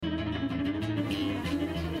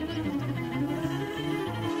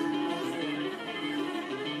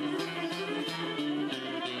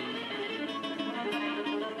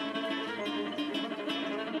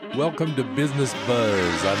welcome to Business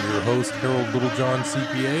Buzz. I'm your host, Harold Littlejohn,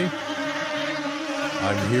 CPA.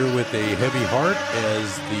 I'm here with a heavy heart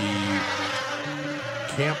as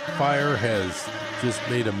the campfire has just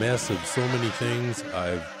made a mess of so many things.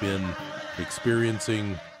 I've been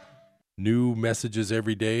experiencing new messages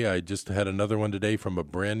every day. I just had another one today from a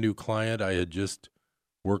brand new client I had just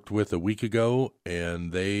worked with a week ago,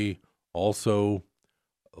 and they also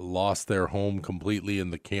lost their home completely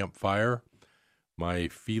in the campfire. My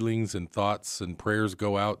feelings and thoughts and prayers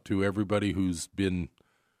go out to everybody who's been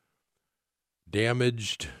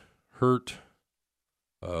damaged, hurt,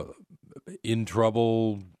 in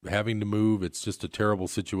trouble, having to move. It's just a terrible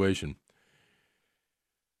situation.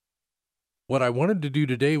 What I wanted to do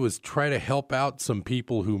today was try to help out some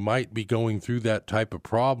people who might be going through that type of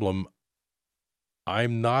problem.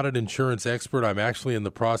 I'm not an insurance expert. I'm actually in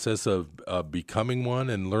the process of becoming one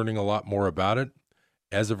and learning a lot more about it.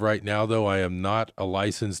 As of right now, though, I am not a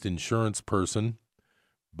licensed insurance person,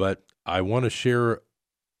 but I want to share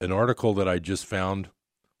an article that I just found.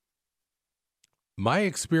 My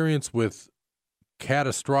experience with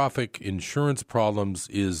catastrophic insurance problems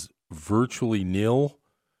is virtually nil.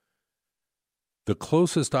 The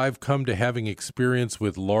closest I've come to having experience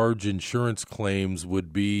with large insurance claims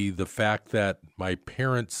would be the fact that my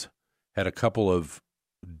parents had a couple of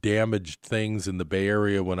damaged things in the Bay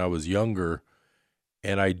Area when I was younger,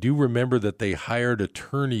 and I do remember that they hired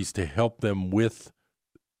attorneys to help them with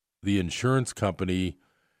the insurance company.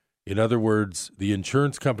 In other words, the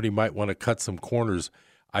insurance company might want to cut some corners.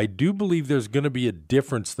 I do believe there's going to be a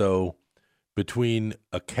difference, though, between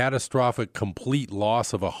a catastrophic complete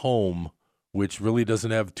loss of a home, which really doesn't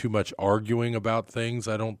have too much arguing about things,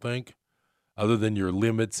 I don't think, other than your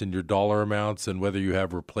limits and your dollar amounts and whether you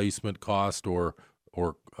have replacement cost or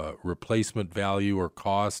replacement value or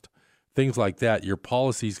cost, things like that. Your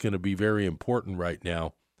policy is going to be very important right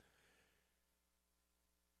now.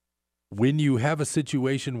 When you have a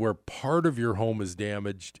situation where part of your home is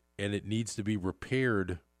damaged and it needs to be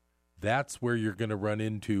repaired, that's where you're going to run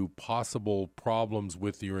into possible problems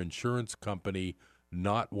with your insurance company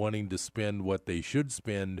not wanting to spend what they should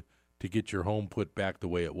spend to get your home put back the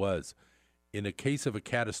way it was. In a case of a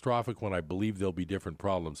catastrophic one, I believe there'll be different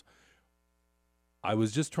problems. I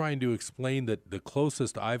was just trying to explain that the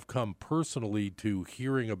closest I've come personally to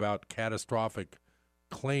hearing about catastrophic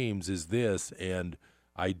claims is this, and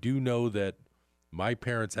I do know that my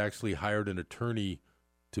parents actually hired an attorney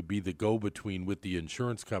to be the go-between with the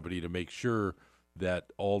insurance company to make sure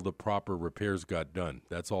that all the proper repairs got done.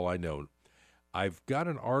 That's all I know. I've got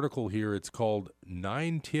an article here. It's called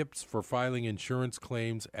 9 Tips for Filing Insurance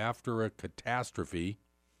Claims After a Catastrophe.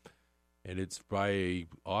 And it's by an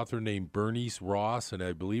author named Bernice Ross, and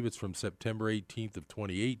I believe it's from September 18th of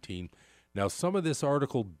 2018. Now, some of this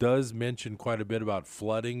article does mention quite a bit about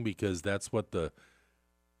flooding because that's what the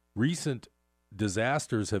recent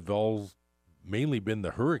disasters have all mainly been,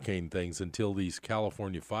 the hurricane things until these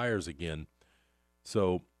California fires again.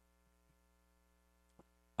 So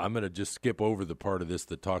I'm going to just skip over the part of this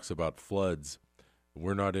that talks about floods.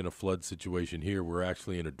 We're not in a flood situation here. We're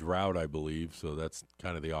actually in a drought, I believe, so that's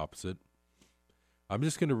kind of the opposite. I'm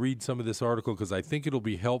just going to read some of this article because I think it'll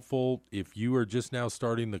be helpful if you are just now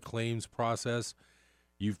starting the claims process.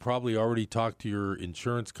 You've probably already talked to your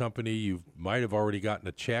insurance company. You might have already gotten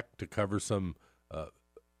a check to cover some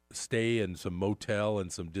stay and some motel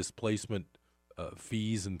and some displacement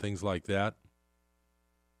fees and things like that.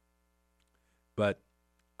 But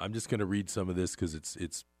I'm just going to read some of this because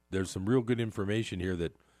there's some real good information here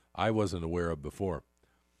that I wasn't aware of before.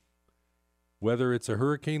 Whether it's a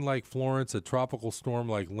hurricane like Florence, a tropical storm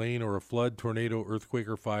like Lane, or a flood, tornado, earthquake,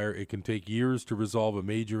 or fire, it can take years to resolve a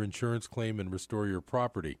major insurance claim and restore your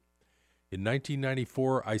property. In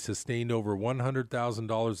 1994, I sustained over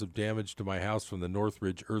 $100,000 of damage to my house from the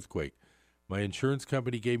Northridge earthquake. My insurance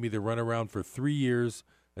company gave me the runaround for 3 years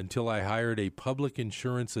until I hired a public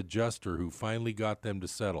insurance adjuster who finally got them to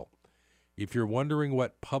settle. If you're wondering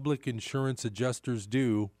what public insurance adjusters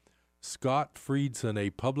do, Scott Friedson, a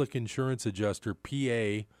public insurance adjuster,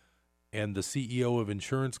 PA, and the CEO of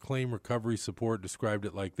Insurance Claim Recovery Support described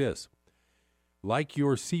it like this. Like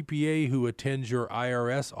your CPA who attends your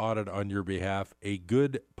IRS audit on your behalf, a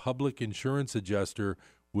good public insurance adjuster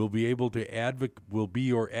will be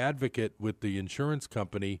your advocate with the insurance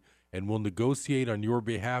company and will negotiate on your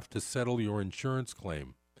behalf to settle your insurance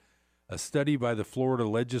claim. A study by the Florida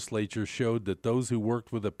legislature showed that those who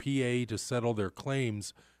worked with a PA to settle their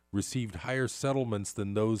claims received higher settlements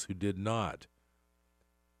than those who did not.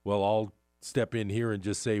 Well, I'll step in here and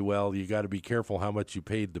just say, well, you got to be careful how much you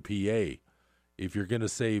paid the PA. If you're going to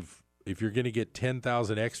save if you're going to get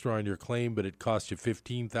 $10,000 extra on your claim, but it costs you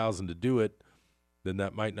 $15,000 to do it, then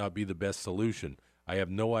that might not be the best solution. I have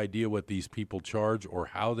no idea what these people charge or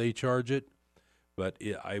how they charge it, but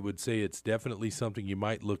I would say it's definitely something you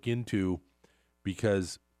might look into,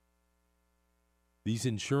 because these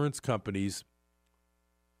insurance companies,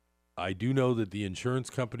 I do know that the insurance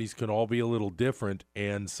companies can all be a little different,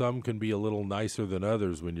 and some can be a little nicer than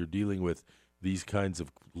others when you're dealing with these kinds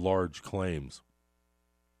of large claims.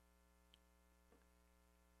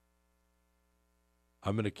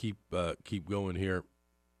 I'm going to keep going here.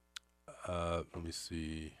 Let me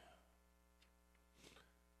see.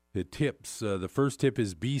 The tips. The first tip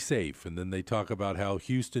is be safe, and then they talk about how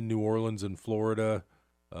Houston, New Orleans, and Florida,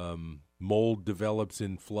 mold develops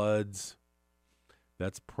in floods.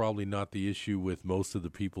 That's probably not the issue with most of the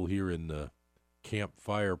people here in the Camp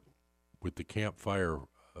Fire, with the Camp Fire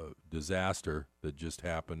disaster that just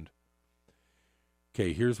happened.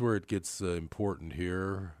 Okay, here's where it gets important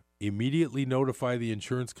here. Immediately notify the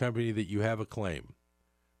insurance company that you have a claim.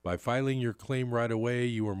 By filing your claim right away,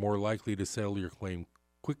 you are more likely to settle your claim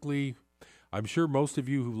quickly. I'm sure most of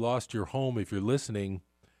you who lost your home, if you're listening,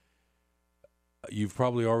 you've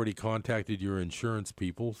probably already contacted your insurance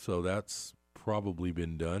people, so that's probably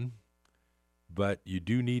been done. But you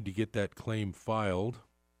do need to get that claim filed.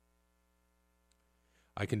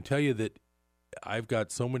 I can tell you that I've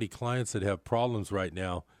got so many clients that have problems right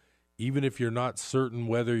now. Even if you're not certain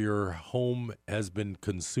whether your home has been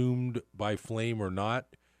consumed by flame or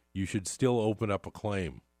not, you should still open up a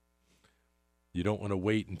claim. You don't want to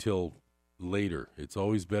wait until later. It's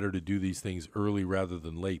always better to do these things early rather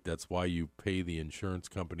than late. That's why you pay the insurance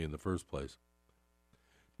company in the first place.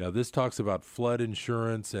 Now, this talks about flood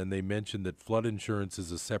insurance, and they mentioned that flood insurance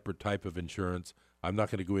is a separate type of insurance. I'm not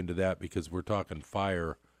going to go into that because we're talking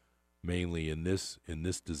fire mainly in this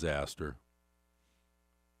disaster.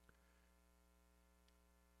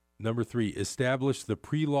 Number 3, establish the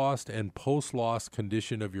pre-loss and post-loss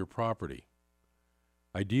condition of your property.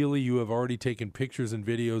 Ideally, you have already taken pictures and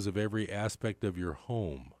videos of every aspect of your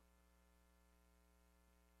home.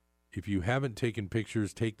 If you haven't taken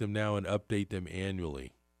pictures, take them now and update them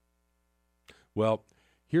annually. Well,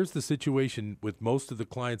 here's the situation with most of the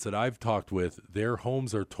clients that I've talked with. Their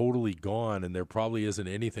homes are totally gone, and there probably isn't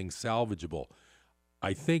anything salvageable.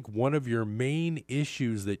 I think one of your main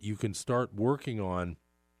issues that you can start working on,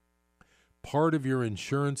 part of your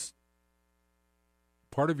insurance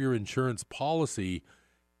policy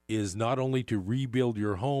is not only to rebuild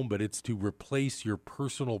your home, but it's to replace your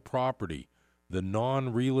personal property, the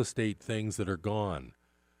non-real estate things that are gone.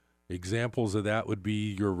 Examples of that would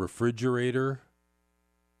be your refrigerator,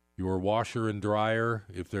 your washer and dryer,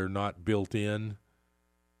 if they're not built in,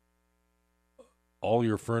 all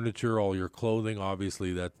your furniture, all your clothing.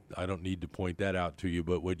 Obviously, that I don't need to point that out to you,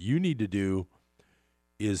 but what you need to do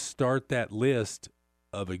is start that list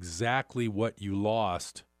of exactly what you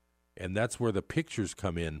lost, and that's where the pictures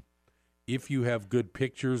come in. If you have good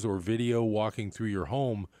pictures or video walking through your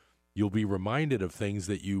home, you'll be reminded of things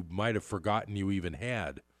that you might have forgotten you even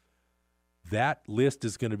had. That list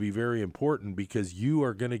is going to be very important because you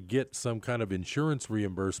are going to get some kind of insurance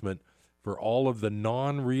reimbursement for all of the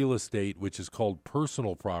non-real estate, which is called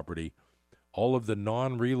personal property, all of the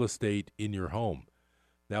non-real estate in your home.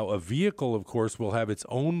 Now, a vehicle, of course, will have its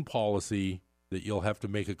own policy that you'll have to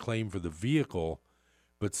make a claim for the vehicle,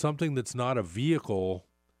 but something that's not a vehicle,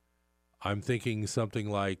 I'm thinking something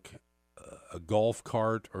like a golf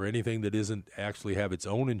cart or anything that isn't actually have its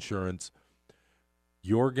own insurance,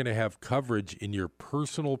 you're going to have coverage in your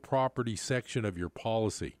personal property section of your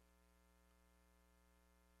policy.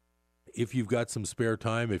 If you've got some spare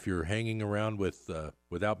time, if you're hanging around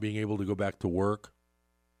without being able to go back to work,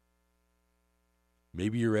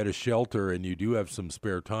 maybe you're at a shelter and you do have some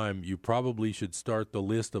spare time, you probably should start the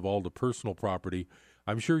list of all the personal property.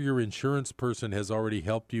 I'm sure your insurance person has already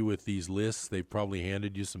helped you with these lists. They've probably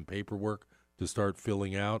handed you some paperwork to start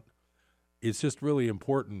filling out. It's just really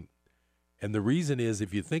important. And the reason is,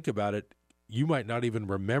 if you think about it, you might not even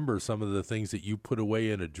remember some of the things that you put away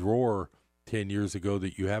in a drawer 10 years ago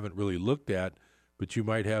that you haven't really looked at, but you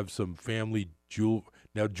might have some family jewelry.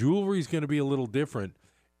 Now, jewelry is going to be a little different.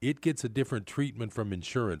 It gets a different treatment from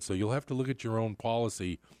insurance, so you'll have to look at your own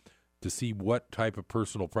policy to see what type of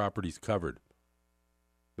personal property is covered.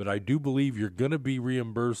 But I do believe you're going to be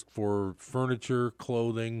reimbursed for furniture,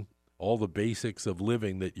 clothing, all the basics of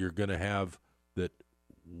living that you're going to have that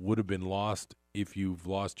would have been lost if you've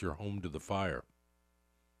lost your home to the fire.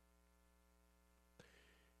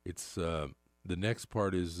 It's the next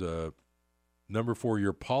part is number 4.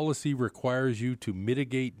 Your policy requires you to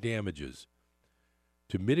mitigate damages.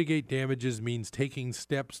 To mitigate damages means taking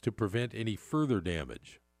steps to prevent any further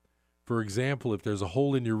damage. For example, if there's a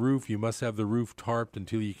hole in your roof, you must have the roof tarped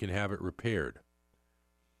until you can have it repaired.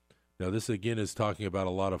 Now, this again is talking about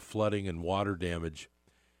a lot of flooding and water damage.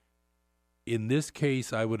 In this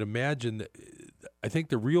case, I would imagine that, I think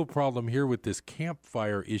the real problem here with this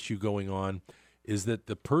campfire issue going on is that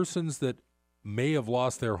the persons that may have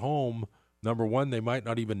lost their home, number one, they might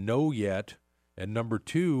not even know yet, and number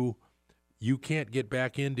two, you can't get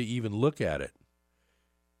back in to even look at it.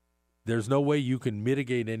 There's no way you can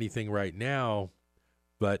mitigate anything right now,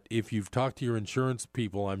 but if you've talked to your insurance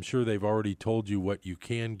people, I'm sure they've already told you what you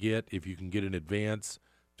can get, if you can get an advance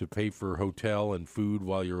to pay for hotel and food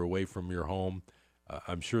while you're away from your home.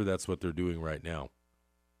 I'm sure that's what they're doing right now.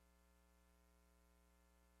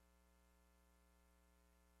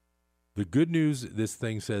 The good news, this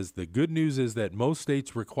thing says, the good news is that most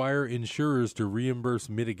states require insurers to reimburse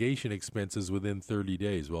mitigation expenses within 30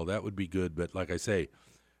 days. Well, that would be good, but like I say,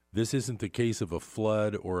 this isn't the case of a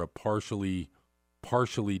flood or a partially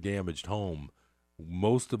damaged home.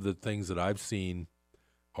 Most of the things that I've seen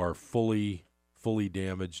are fully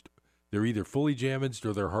damaged. They're either fully damaged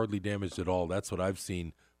or they're hardly damaged at all. That's what I've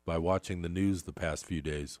seen by watching the news the past few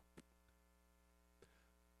days.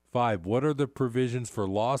 5, what are the provisions for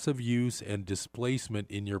loss of use and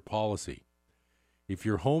displacement in your policy? If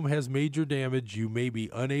your home has major damage, you may be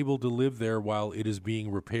unable to live there while it is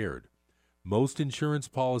being repaired. Most insurance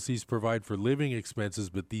policies provide for living expenses,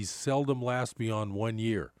 but these seldom last beyond 1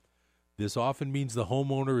 year. This often means the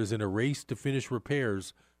homeowner is in a race to finish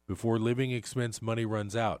repairs before living expense money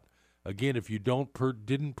runs out. Again, if you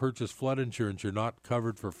didn't purchase flood insurance, you're not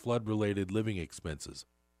covered for flood-related living expenses.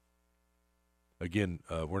 Again,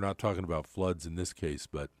 we're not talking about floods in this case,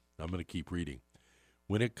 but I'm going to keep reading.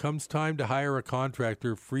 When it comes time to hire a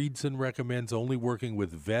contractor, Friedson recommends only working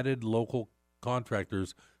with vetted local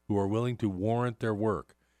contractors who are willing to warrant their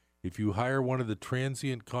work. If you hire one of the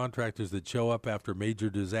transient contractors that show up after major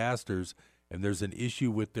disasters and there's an issue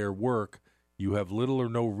with their work, you have little or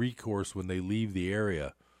no recourse when they leave the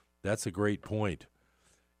area. That's a great point.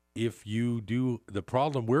 If you do, the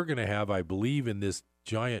problem we're going to have, I believe, in this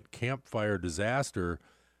giant campfire disaster,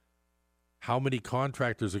 how many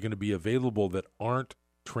contractors are going to be available that aren't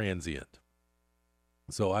transient?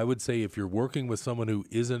 So I would say if you're working with someone who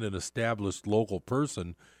isn't an established local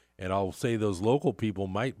person, and I'll say those local people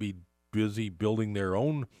might be busy rebuilding their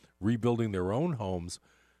own homes,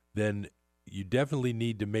 then you definitely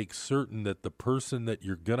need to make certain that the person that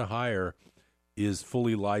you're going to hire is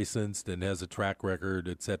fully licensed and has a track record,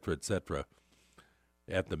 et cetera,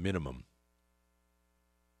 at the minimum.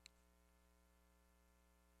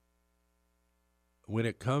 When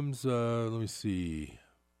it comes, let me see.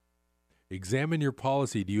 Examine your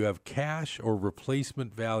policy. Do you have cash or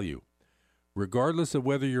replacement value? Regardless of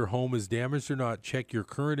whether your home is damaged or not, check your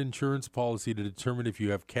current insurance policy to determine if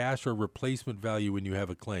you have cash or replacement value when you have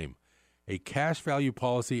a claim. A cash value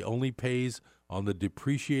policy only pays on the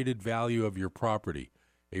depreciated value of your property.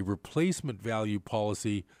 A replacement value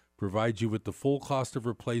policy provides you with the full cost of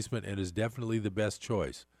replacement and is definitely the best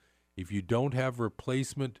choice. If you don't have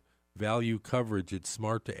replacement value coverage, it's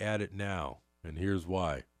smart to add it now, and here's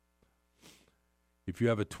why. If you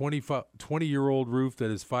have a 20-year-old roof that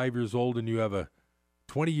is 5 years old and you have a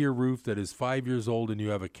 20-year roof that is 5 years old and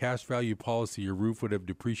you have a cash value policy, your roof would have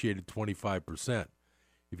depreciated 25%.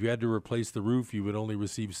 If you had to replace the roof, you would only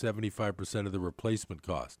receive 75% of the replacement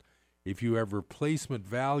cost. If you have replacement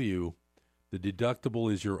value, the deductible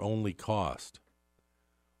is your only cost.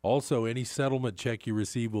 Also, any settlement check you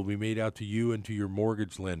receive will be made out to you and to your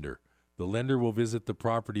mortgage lender. The lender will visit the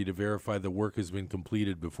property to verify the work has been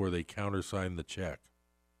completed before they countersign the check.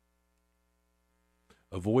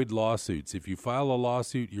 Avoid lawsuits. If you file a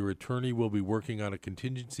lawsuit, your attorney will be working on a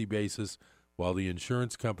contingency basis while the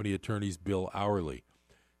insurance company attorneys bill hourly.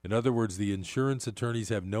 In other words, the insurance attorneys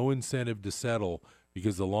have no incentive to settle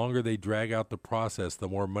because the longer they drag out the process, the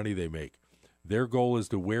more money they make. Their goal is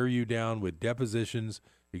to wear you down with depositions,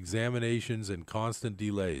 examinations, and constant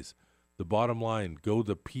delays. The bottom line, go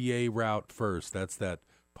the PA route first. That's that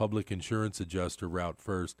public insurance adjuster route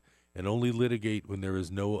first, and only litigate when there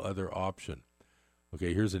is no other option.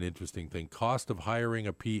 Okay, here's an interesting thing. Cost of hiring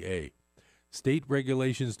a PA. State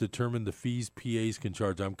regulations determine the fees PAs can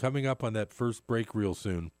charge. I'm coming up on that first break real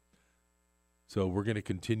soon, so we're going to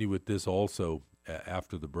continue with this also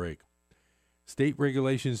after the break. State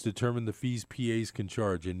regulations determine the fees PAs can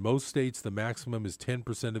charge. In most states, the maximum is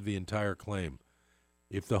 10% of the entire claim.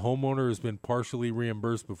 If the homeowner has been partially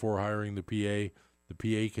reimbursed before hiring the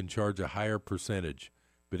PA can charge a higher percentage,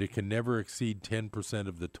 but it can never exceed 10%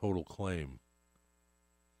 of the total claim.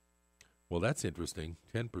 Well, that's interesting.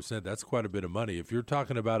 10%, that's quite a bit of money. If you're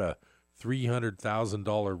talking about a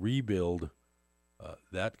 $300,000 rebuild,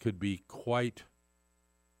 that could be quite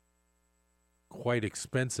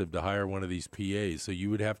expensive to hire one of these PAs. So you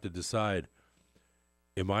would have to decide,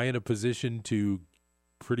 am I in a position to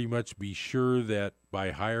pretty much be sure that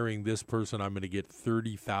by hiring this person I'm going to get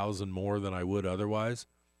 $30,000 more than I would otherwise?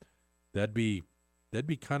 That'd be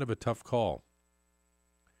kind of a tough call.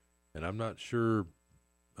 And I'm not sure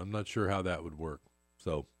how that would work.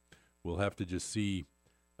 So we'll have to just see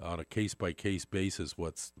on a case-by-case basis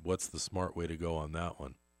what's the smart way to go on that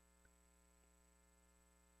one.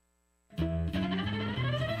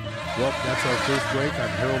 Well, that's our first break. I'm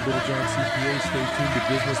Harold Littlejohn, CPA. Stay tuned to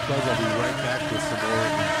Business Buzz. I'll be right back with some more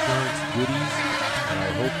insurance goodies, and I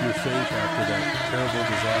hope you're safe after that terrible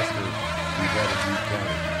disaster we've had in Butte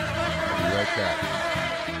County. I'll be right back.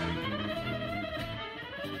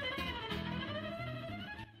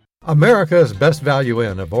 America's Best Value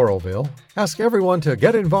Inn of Oroville asks everyone to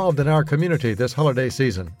get involved in our community this holiday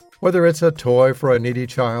season. Whether it's a toy for a needy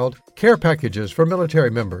child, care packages for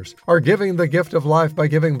military members, or giving the gift of life by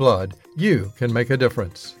giving blood, you can make a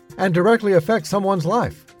difference and directly affect someone's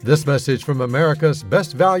life. This message from America's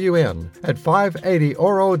Best Value Inn at 580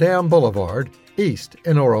 Oro Dam Boulevard, East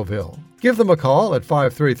in Oroville. Give them a call at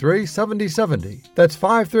 533-7070. That's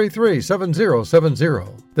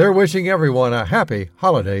 533-7070. They're wishing everyone a happy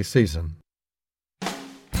holiday season.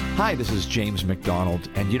 Hi, this is James McDonald,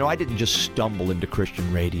 and I didn't just stumble into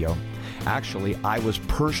Christian radio. Actually, I was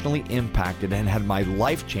personally impacted and had my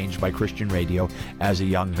life changed by Christian radio as a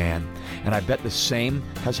young man. And I bet the same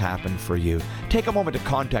has happened for you. Take a moment to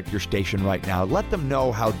contact your station right now. Let them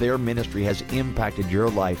know how their ministry has impacted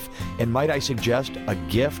your life. And might I suggest a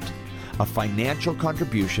gift, a financial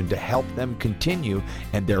contribution to help them continue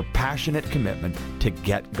in their passionate commitment to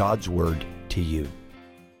get God's Word to you.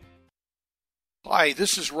 Hi,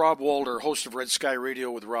 this is Rob Walter, host of Red Sky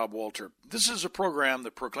Radio with Rob Walter. This is a program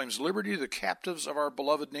that proclaims liberty to the captives of our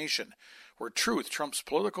beloved nation, where truth trumps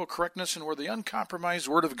political correctness and where the uncompromised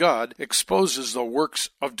Word of God exposes the works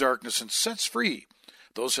of darkness and sets free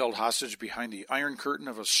those held hostage behind the iron curtain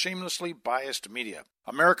of a shamelessly biased media.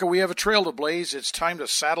 America, we have a trail to blaze. It's time to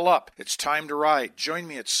saddle up. It's time to ride. Join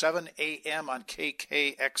me at 7 a.m. on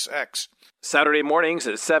KKXX. Saturday mornings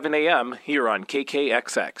at 7 a.m. here on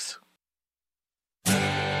KKXX.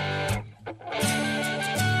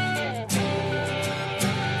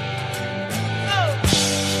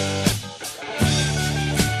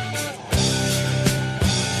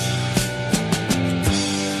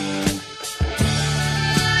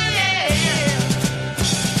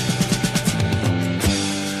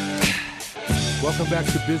 Welcome back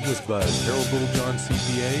to Business Buzz. Harold Littlejohn,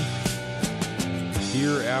 CPA.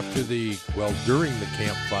 Here during the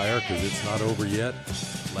campfire, because it's not over yet.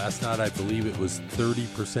 Last night, I believe it was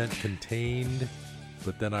 30% contained,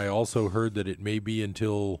 but then I also heard that it may be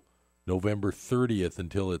until November 30th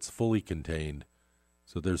until it's fully contained.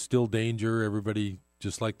 So there's still danger. Everybody,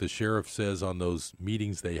 just like the sheriff says on those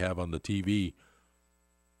meetings they have on the TV,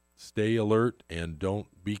 stay alert and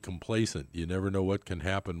don't be complacent. You never know what can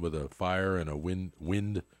happen with a fire and a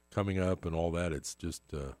wind coming up and all that. It's just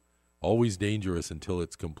always dangerous until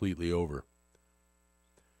it's completely over.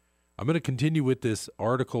 I'm going to continue with this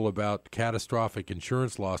article about catastrophic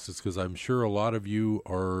insurance losses because I'm sure a lot of you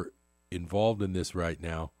are involved in this right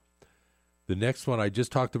now. The next one, I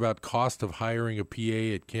just talked about cost of hiring a PA.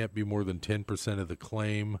 It can't be more than 10% of the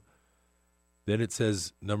claim. Then it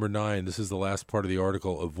says, number 9, this is the last part of the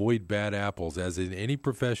article, avoid bad apples. As in any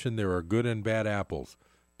profession, there are good and bad apples.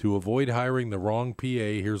 To avoid hiring the wrong PA,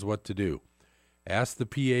 here's what to do. Ask the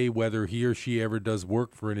PA whether he or she ever does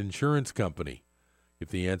work for an insurance company. If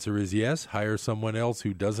the answer is yes, hire someone else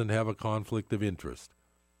who doesn't have a conflict of interest.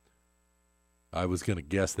 I was going to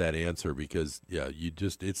guess that answer because,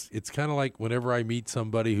 it's kind of like whenever I meet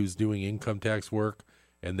somebody who's doing income tax work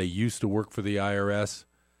and they used to work for the IRS,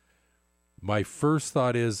 my first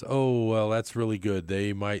thought is, oh, well, that's really good.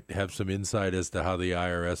 They might have some insight as to how the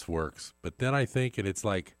IRS works. But then I think, and it's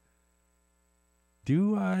like,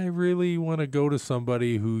 do I really want to go to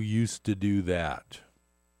somebody who used to do that?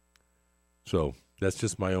 So that's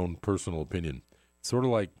just my own personal opinion. It's sort of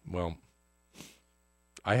like, well,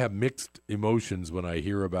 I have mixed emotions when I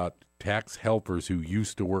hear about tax helpers who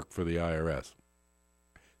used to work for the IRS.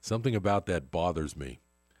 Something about that bothers me.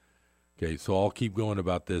 Okay, so I'll keep going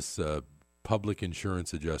about this public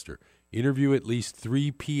insurance adjuster. Interview at least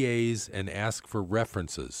 3 PAs and ask for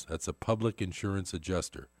references. That's a public insurance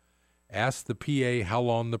adjuster. Ask the PA how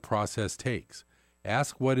long the process takes.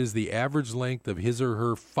 Ask what is the average length of his or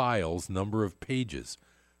her file's number of pages.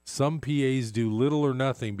 Some PAs do little or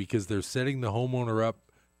nothing because they're setting the homeowner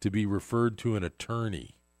up to be referred to an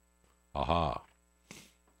attorney. Aha.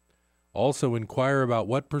 Also, inquire about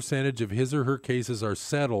what percentage of his or her cases are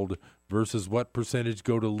settled versus what percentage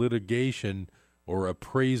go to litigation or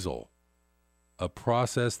appraisal, a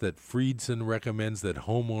process that Friedson recommends that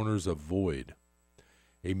homeowners avoid.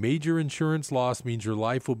 A major insurance loss means your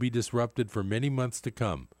life will be disrupted for many months to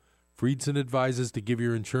come. Friedson advises to give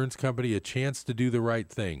your insurance company a chance to do the right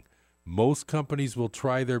thing. Most companies will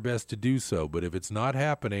try their best to do so, but if it's not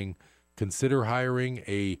happening, consider hiring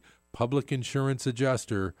a public insurance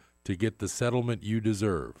adjuster to get the settlement you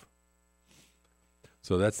deserve.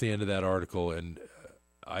 So that's the end of that article, and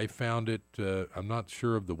I found it, I'm not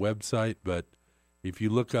sure of the website, but if you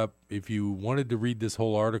look up, if you wanted to read this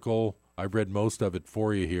whole article, I've read most of it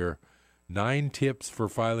for you here. 9 tips for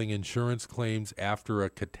filing insurance claims after a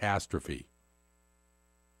catastrophe.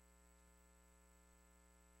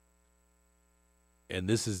 And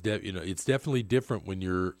this is, it's definitely different when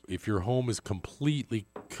if your home is completely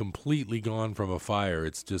gone from a fire.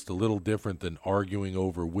 It's just a little different than arguing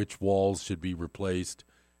over which walls should be replaced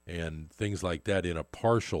and things like that in a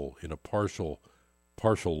partial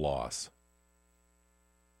loss.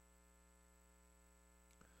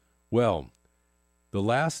 Well, the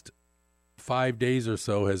last 5 days or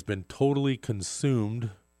so has been totally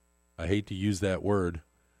consumed. I hate to use that word.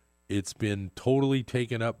 It's been totally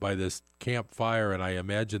taken up by this Camp Fire, and I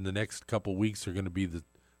imagine the next couple weeks are going to be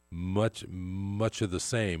much of the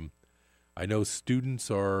same. I know students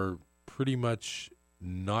are pretty much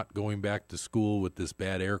not going back to school with this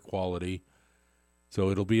bad air quality, so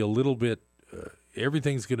it'll be a little bit,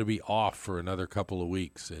 everything's going to be off for another couple of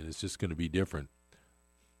weeks, and it's just going to be different.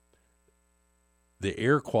 The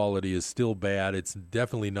air quality is still bad. It's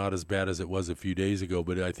definitely not as bad as it was a few days ago,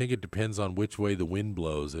 but I think it depends on which way the wind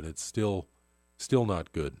blows, and it's still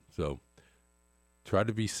not good. So try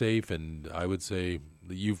to be safe, and I would say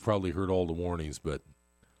you've probably heard all the warnings, but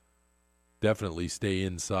definitely stay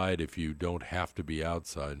inside if you don't have to be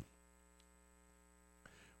outside.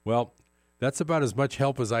 Well, that's about as much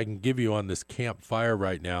help as I can give you on this Camp Fire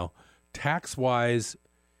right now. Tax-wise,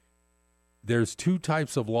 there's 2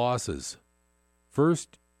 types of losses.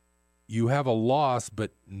 First, you have a loss,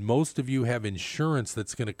 but most of you have insurance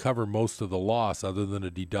that's going to cover most of the loss other than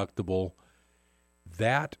a deductible.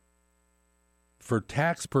 That, for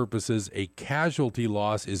tax purposes, a casualty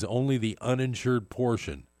loss is only the uninsured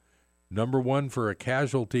portion. Number one, for a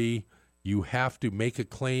casualty, you have to make a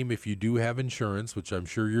claim if you do have insurance, which I'm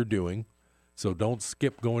sure you're doing. So don't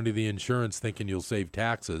skip going to the insurance thinking you'll save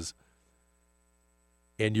taxes.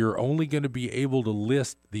 And you're only going to be able to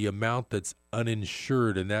list the amount that's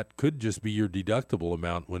uninsured, and that could just be your deductible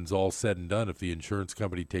amount when it's all said and done if the insurance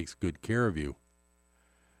company takes good care of you.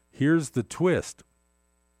 Here's the twist.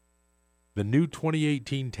 The new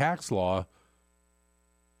 2018 tax law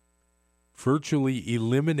virtually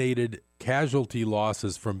eliminated casualty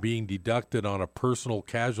losses from being deducted on a personal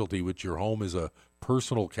casualty, which your home is a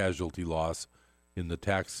personal casualty loss in the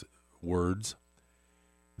tax words.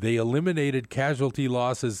 They eliminated casualty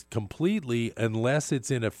losses completely unless it's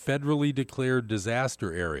in a federally declared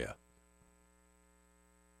disaster area.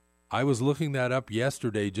 I was looking that up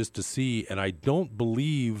yesterday just to see, and I don't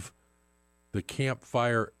believe the Camp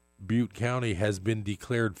Fire Butte County has been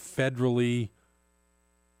declared federally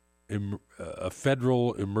a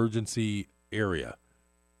federal emergency area.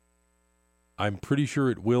 I'm pretty sure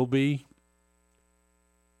it will be.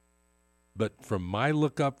 But from my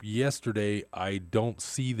lookup yesterday, I don't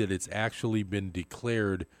see that it's actually been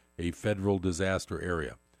declared a federal disaster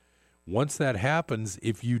area. Once that happens,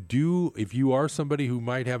 if you are somebody who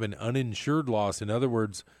might have an uninsured loss, in other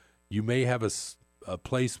words, you may have a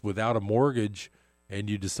place without a mortgage and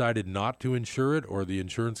you decided not to insure it, or the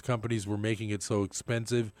insurance companies were making it so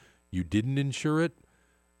expensive you didn't insure it.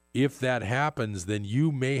 If that happens, then you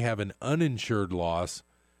may have an uninsured loss,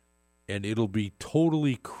 and it'll be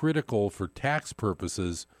totally critical for tax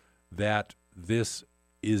purposes that this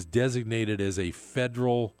is designated as a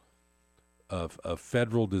federal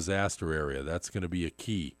disaster area. That's going to be a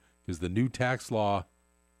key, because the new tax law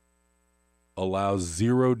allows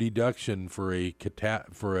zero deduction for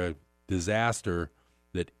a disaster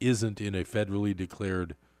that isn't in a federally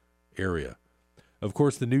declared area. Of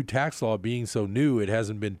course, the new tax law being so new, it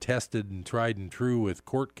hasn't been tested and tried and true with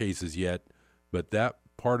court cases yet, but that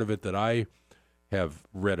part of it that I have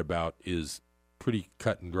read about is pretty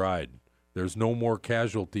cut and dried. There's no more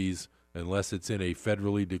casualties unless it's in a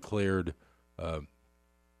federally declared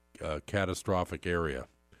catastrophic area,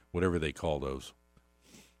 whatever they call those.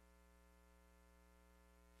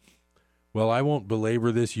 Well, I won't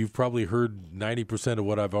belabor this. You've probably heard 90% of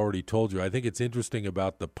what I've already told you. I think it's interesting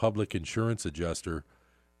about the public insurance adjuster.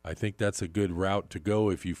 I think that's a good route to go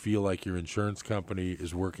if you feel like your insurance company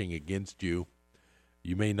is working against you.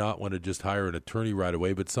 You may not want to just hire an attorney right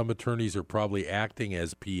away, but some attorneys are probably acting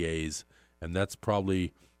as PAs, and that's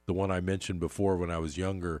probably the one I mentioned before when I was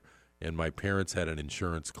younger and my parents had an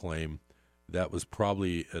insurance claim. That was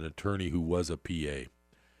probably an attorney who was a PA.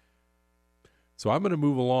 So I'm going to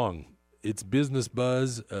move along. It's Business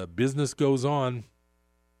Buzz. Business goes on.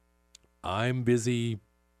 I'm busy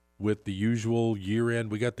with the usual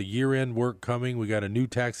year-end. We got the year-end work coming. We got a new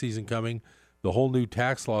tax season coming. The whole new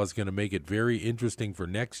tax law is going to make it very interesting for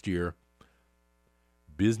next year.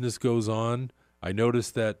 Business goes on. I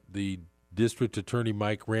noticed that the District Attorney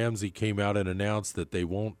Mike Ramsey came out and announced that they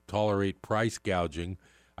won't tolerate price gouging.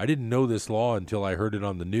 I didn't know this law until I heard it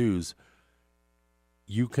on the news.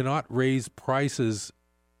 You cannot raise prices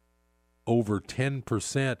over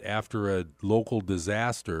 10% after a local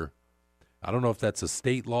disaster. I don't know if that's a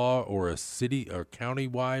state law or a city or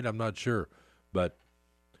county-wide. I'm not sure. But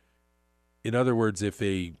in other words, if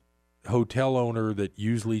a hotel owner that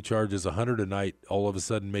usually charges $100 a night all of a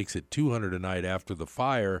sudden makes it $200 a night after the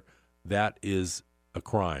fire, that is a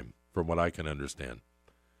crime from what I can understand.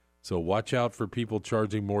 So watch out for people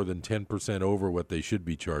charging more than 10% over what they should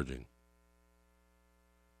be charging.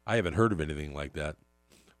 I haven't heard of anything like that.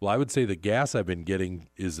 Well, I would say the gas I've been getting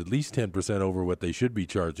is at least 10% over what they should be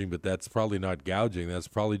charging, but that's probably not gouging. That's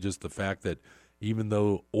probably just the fact that even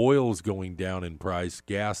though oil's going down in price,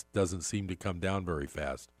 gas doesn't seem to come down very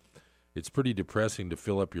fast. It's pretty depressing to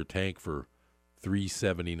fill up your tank for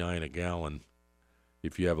 $3.79 a gallon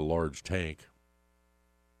if you have a large tank.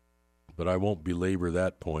 But I won't belabor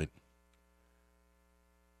that point.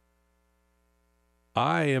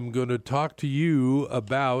 I am going to talk to you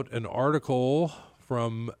about an article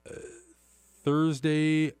from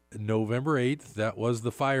Thursday, November 8th. That was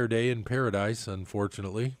the fire day in Paradise,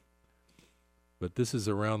 unfortunately. But this is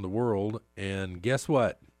around the world. And guess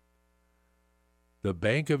what? The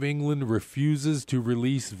Bank of England refuses to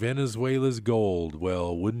release Venezuela's gold.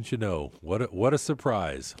 Well, wouldn't you know? What a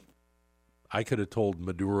surprise. I could have told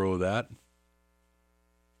Maduro that.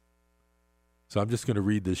 So I'm just going to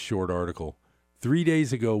read this short article. 3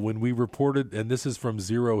 days ago when we reported, and this is from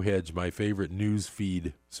Zero Hedge, my favorite news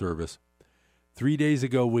feed service. 3 days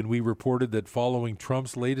ago when we reported that following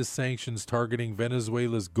Trump's latest sanctions targeting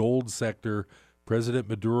Venezuela's gold sector, President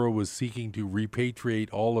Maduro was seeking to repatriate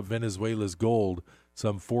all of Venezuela's gold,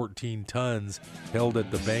 some 14 tons, held at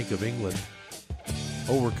the Bank of England.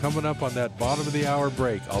 Oh, we're coming up on that bottom of the hour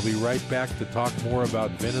break. I'll be right back to talk more about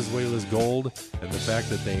Venezuela's gold and the fact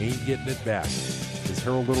that they ain't getting it back. This is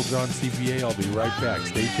Harold Littlejohn, CPA. I'll be right back.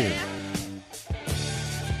 Stay tuned.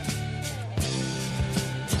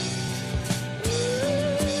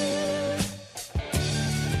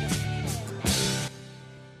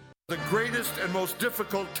 The greatest and most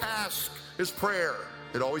difficult task is prayer.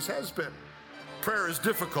 It always has been. Prayer is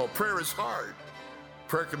difficult. Prayer is hard.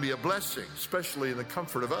 Prayer can be a blessing, especially in the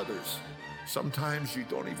comfort of others. Sometimes you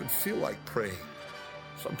don't even feel like praying.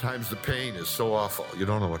 Sometimes the pain is so awful, you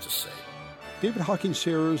don't know what to say. David Hawkins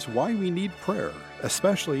shares why we need prayer,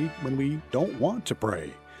 especially when we don't want to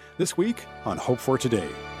pray. This week on Hope for Today.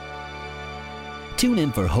 Tune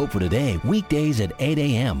in for Hope for Today, weekdays at 8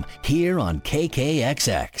 a.m. here on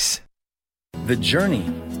KKXX. The Journey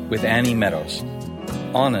with Annie Meadows.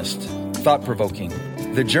 Honest, thought-provoking.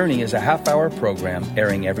 The Journey is a half-hour program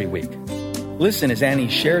airing every week. Listen as Annie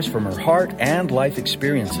shares from her heart and life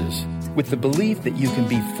experiences with the belief that you can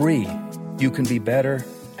be free, you can be better,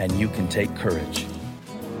 and you can take courage.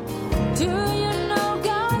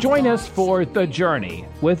 Join us for The Journey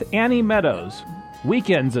with Annie Meadows,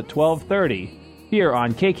 weekends at 12:30 here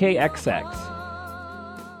on KKXX.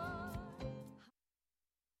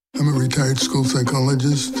 I'm a retired school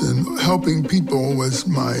psychologist, and helping people was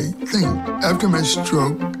my thing. After my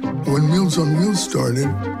stroke, when Meals on Wheels started,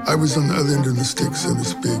 I was on the other end of the stick, so to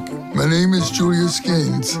speak. My name is Julius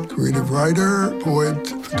Gaines, creative writer, poet,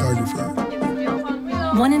 photographer.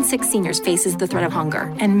 1 in 6 seniors faces the threat of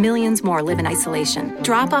hunger, and millions more live in isolation.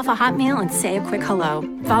 Drop off a hot meal and say a quick hello.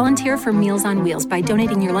 Volunteer for Meals on Wheels by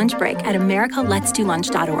donating your lunch break at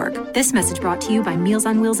americaletsdolunch.org. This message brought to you by Meals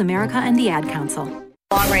on Wheels America and the Ad Council.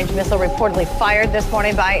 Long-range missile reportedly fired this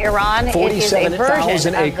morning by Iran.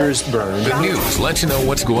 47,000 acres burned. The news lets you know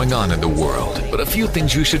what's going on in the world. But a few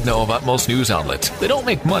things you should know about most news outlets. They don't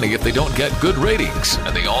make money if they don't get good ratings.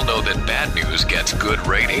 And they all know that bad news gets good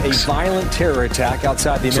ratings. A violent terror attack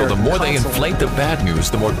outside the American So the more they consulate. inflate the bad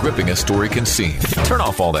news, the more gripping a story can seem. Turn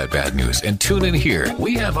off all that bad news and tune in here.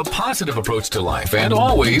 We have a positive approach to life and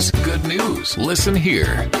always good news. Listen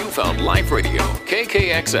here. You found Life Radio,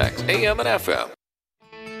 KKXX, AM and FM.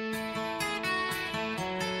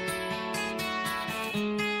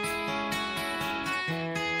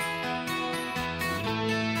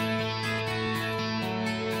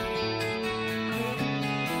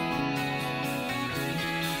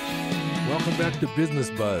 Welcome back to Business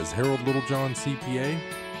Buzz. Harold Littlejohn, CPA.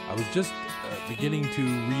 I was just beginning to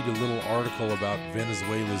read a little article about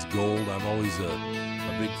Venezuela's gold. I'm always a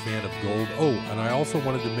big fan of gold. Oh, and I also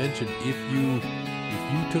wanted to mention, if you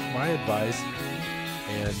took my advice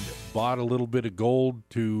and bought a little bit of gold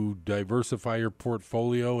to diversify your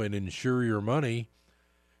portfolio and insure your money,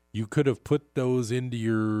 you could have put those into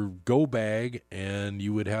your go bag and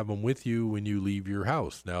you would have them with you when you leave your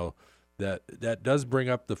house. Now, that does bring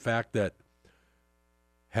up the fact that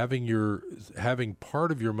having part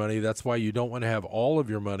of your money, that's why you don't want to have all of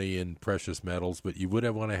your money in precious metals, but you would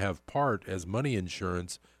want to have part as money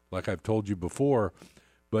insurance, like I've told you before.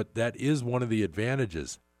 But that is one of the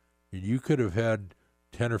advantages. You could have had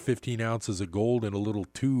 10 or 15 ounces of gold in a little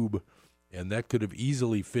tube, and that could have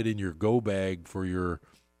easily fit in your go bag for your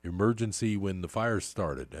emergency when the fire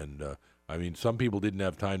started. And I mean, some people didn't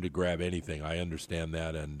have time to grab anything. I understand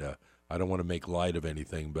that, and I don't want to make light of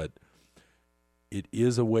anything, but it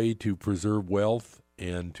is a way to preserve wealth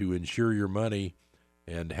and to insure your money,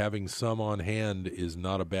 and having some on hand is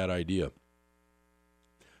not a bad idea.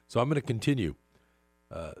 So I'm going to continue.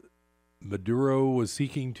 Maduro was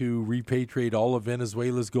seeking to repatriate all of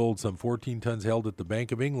Venezuela's gold, some 14 tons held at the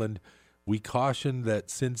Bank of England. We cautioned that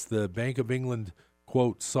since the Bank of England,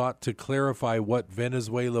 quote, sought to clarify what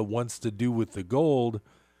Venezuela wants to do with the gold,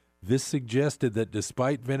 this suggested that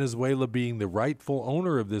despite Venezuela being the rightful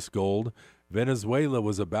owner of this gold, Venezuela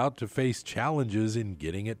was about to face challenges in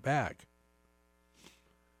getting it back.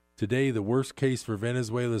 Today, the worst case for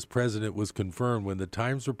Venezuela's president was confirmed when the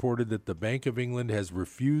Times reported that the Bank of England has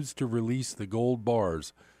refused to release the gold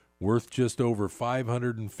bars, worth just over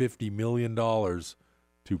 $550 million,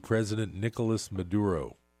 to President Nicolas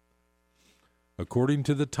Maduro. According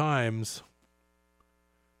to the Times,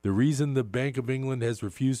 the reason the Bank of England has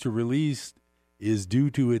refused to release is due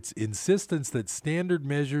to its insistence that standard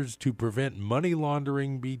measures to prevent money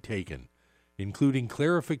laundering be taken, including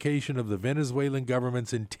clarification of the Venezuelan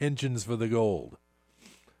government's intentions for the gold.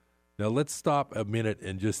 Now let's stop a minute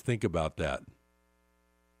and just think about that.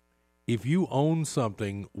 If you own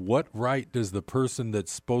something, what right does the person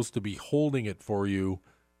that's supposed to be holding it for you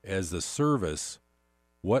as a service,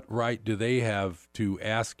 what right do they have to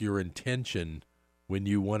ask your intention when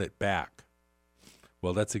you want it back?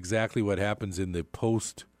 Well, that's exactly what happens in the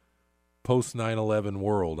post 9/11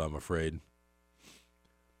 world, I'm afraid.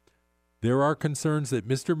 There are concerns that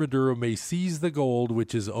Mr. Maduro may seize the gold,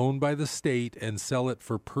 which is owned by the state, and sell it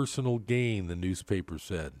for personal gain, the newspaper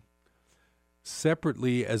said.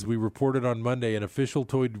 Separately, as we reported on Monday, an official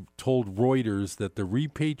told Reuters that the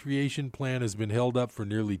repatriation plan has been held up for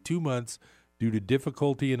nearly 2 months due to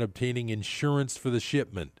difficulty in obtaining insurance for the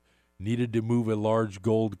shipment needed to move a large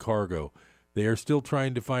gold cargo. They are still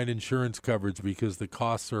trying to find insurance coverage because the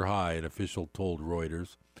costs are high, an official told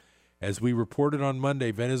Reuters. As we reported on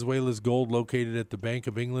Monday, Venezuela's gold located at the Bank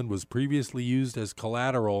of England was previously used as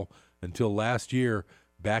collateral until last year,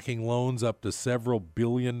 backing loans up to several $1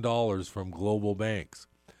 billion from global banks.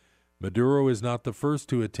 Maduro is not the first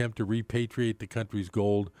to attempt to repatriate the country's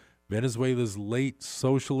gold. Venezuela's late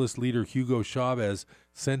socialist leader Hugo Chavez,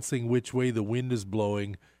 sensing which way the wind is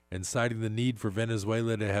blowing, and citing the need for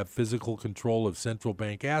Venezuela to have physical control of central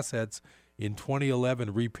bank assets, in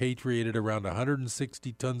 2011 repatriated around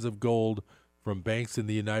 160 tons of gold from banks in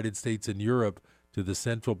the United States and Europe to the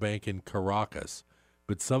central bank in Caracas.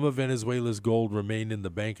 But some of Venezuela's gold remained in the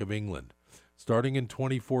Bank of England. Starting in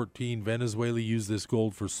 2014, Venezuela used this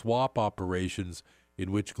gold for swap operations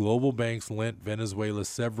in which global banks lent Venezuela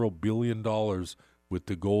several $1 billion with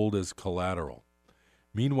the gold as collateral.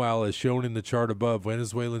 Meanwhile, as shown in the chart above,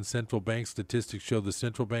 Venezuelan central bank statistics show the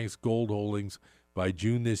central bank's gold holdings by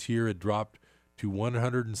June this year had dropped to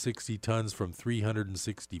 160 tons from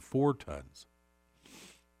 364 tons.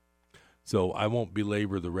 So I won't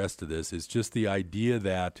belabor the rest of this. It's just the idea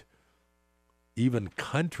that even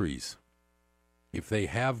countries, if they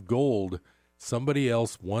have gold, somebody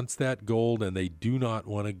else wants that gold and they do not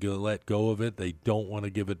want to let go of it. They don't want to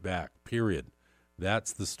give it back, period.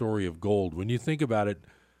 That's the story of gold. When you think about it,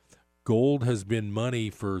 gold has been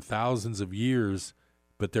money for thousands of years,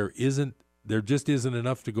 but there just isn't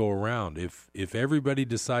enough to go around. If everybody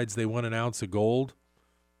decides they want an ounce of gold,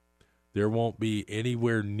 there won't be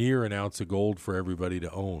anywhere near an ounce of gold for everybody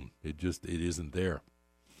to own. It isn't there.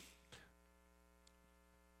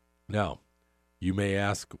 Now, you may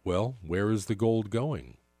ask, well, where is the gold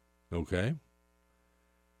going? Okay.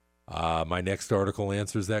 My next article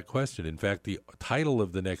answers that question. In fact, the title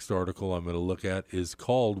of the next article I'm going to look at is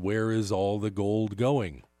called "Where is All the Gold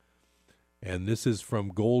Going?" And this is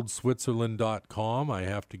from goldswitzerland.com. I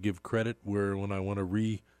have to give credit where when I want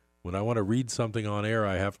to read something on air,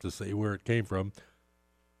 I have to say where it came from.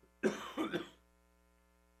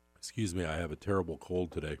 Excuse me, I have a terrible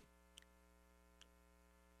cold today.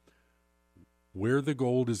 Where the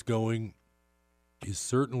gold is going is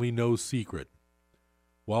certainly no secret.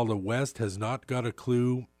 While the West has not got a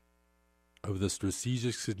clue of the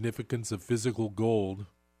strategic significance of physical gold,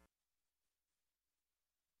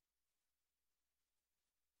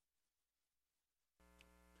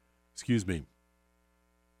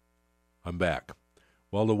 I'm back.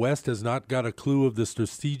 While the West has not got a clue of the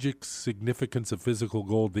strategic significance of physical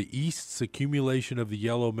gold, the East's accumulation of the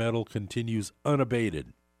yellow metal continues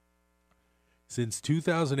unabated. Since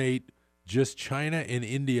 2008, just China and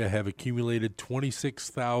India have accumulated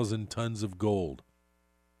 26,000 tons of gold.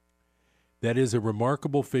 That is a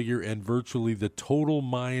remarkable figure and virtually the total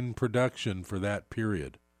mine production for that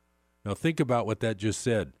period. Now think about what that just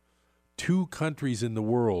said. 2 countries in the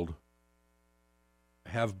world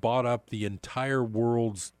have bought up the entire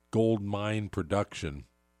world's gold mine production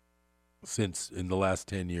since in the last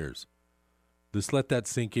 10 years. Just let that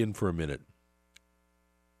sink in for a minute.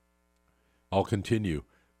 I'll continue.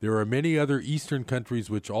 There are many other Eastern countries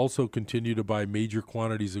which also continue to buy major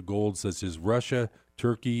quantities of gold, such as Russia,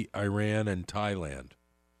 Turkey, Iran, and Thailand.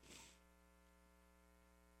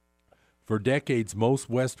 For decades, most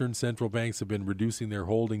Western central banks have been reducing their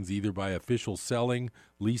holdings either by official selling,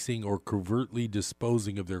 leasing, or covertly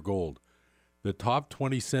disposing of their gold. The top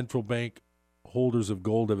 20 central bank holders of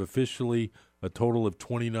gold have officially a total of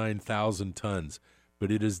 29,000 tons,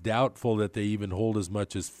 but it is doubtful that they even hold as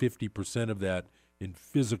much as 50% of that in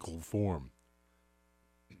physical form.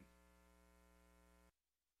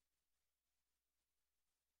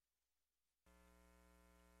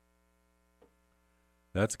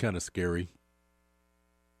 That's kind of scary.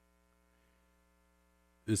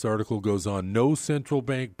 This article goes on. No central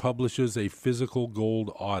bank publishes a physical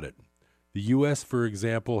gold audit. The U.S., for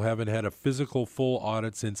example, haven't had a physical full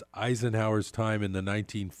audit since Eisenhower's time in the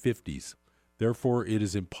 1950s. Therefore, it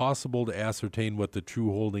is impossible to ascertain what the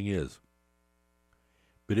true holding is.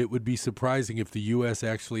 But it would be surprising if the U.S.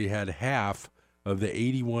 actually had half of the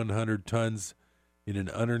 8,100 tons in an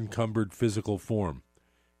unencumbered physical form.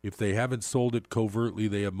 If they haven't sold it covertly,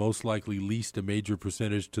 they have most likely leased a major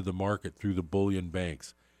percentage to the market through the bullion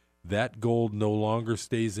banks. That gold no longer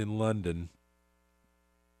stays in London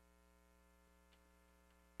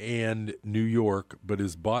and New York, but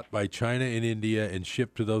is bought by China and India and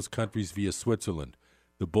shipped to those countries via Switzerland.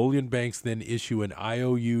 The bullion banks then issue an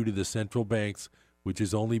IOU to the central banks, which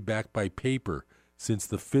is only backed by paper, since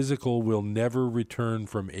the physical will never return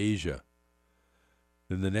from Asia.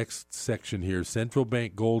 Then the next section here, central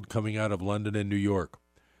bank gold coming out of London and New York.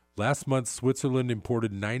 Last month, Switzerland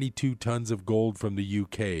imported 92 tons of gold from the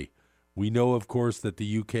UK. We know, of course, that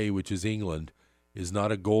the UK, which is England, is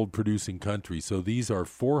not a gold-producing country, so these are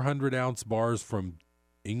 400-ounce bars from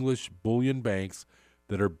English bullion banks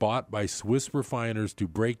that are bought by Swiss refiners to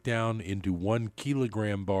break down into 1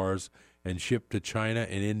 kilogram bars and shipped to China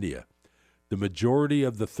and India. The majority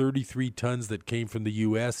of the 33 tons that came from the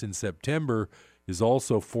U.S. in September is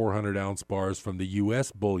also 400-ounce bars from the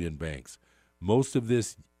U.S. bullion banks. Most of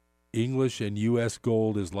this English and U.S.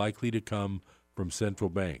 gold is likely to come from central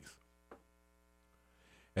banks.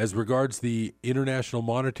 As regards the International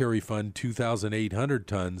Monetary Fund, 2,800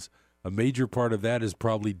 tons, a major part of that is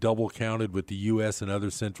probably double counted with the U.S. and other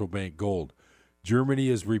central bank gold. Germany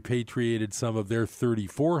has repatriated some of their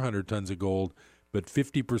 3,400 tons of gold, but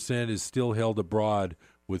 50% is still held abroad,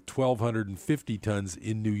 with 1,250 tons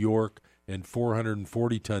in New York and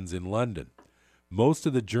 440 tons in London. Most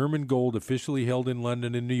of the German gold officially held in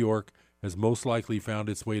London and New York has most likely found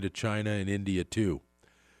its way to China and India too.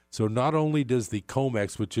 So not only does the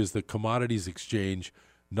COMEX, which is the Commodities Exchange,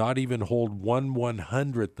 not even hold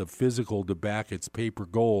 1/100th of physical to back its paper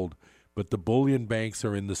gold, but the bullion banks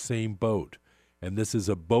are in the same boat. And this is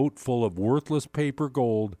a boat full of worthless paper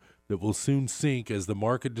gold that will soon sink as the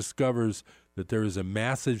market discovers that there is a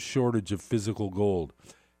massive shortage of physical gold.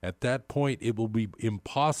 At that point, it will be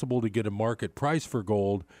impossible to get a market price for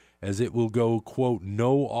gold, as it will go, quote,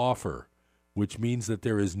 no offer, which means that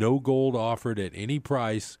there is no gold offered at any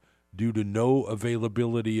price due to no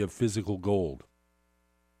availability of physical gold.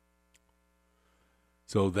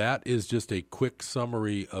 So that is just a quick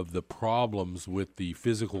summary of the problems with the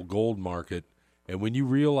physical gold market. And when you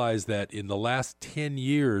realize that in the last 10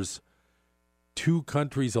 years, 2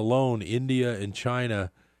 countries alone, India and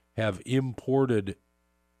China, have imported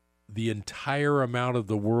the entire amount of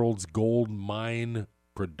the world's gold mine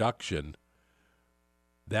production,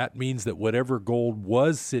 that means that whatever gold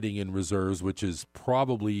was sitting in reserves, which is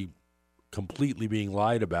probably completely being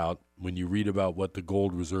lied about when you read about what the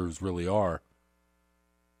gold reserves really are,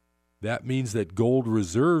 that means that gold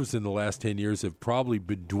reserves in the last 10 years have probably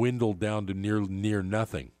been dwindled down to near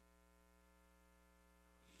nothing.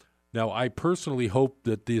 Now, I personally hope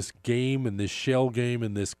that this game and this shell game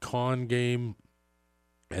and this con game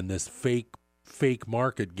and this fake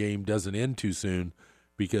market game doesn't end too soon,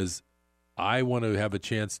 because I want to have a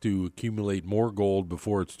chance to accumulate more gold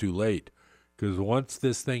before it's too late. Because once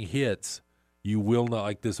this thing hits, you will not,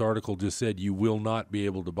 like this article just said, you will not be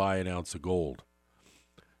able to buy an ounce of gold,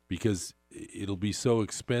 because it'll be so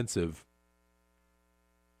expensive.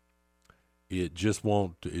 It just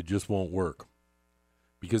won't work,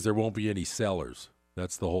 because there won't be any sellers.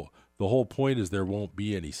 That's the whole point, is there won't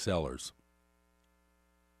be any sellers.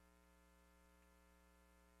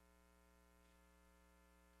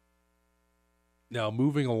 Now,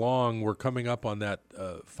 moving along, we're coming up on that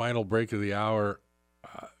final break of the hour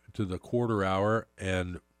to the quarter hour,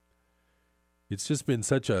 and it's just been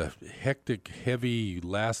such a hectic, heavy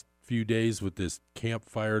last few days with this Camp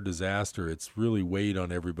Fire disaster. It's really weighed on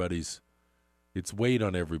everybody,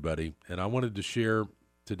 and I wanted to share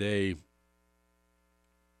today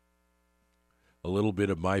a little bit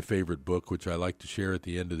of my favorite book, which I like to share at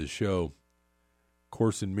the end of the show,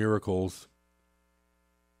 Course in Miracles.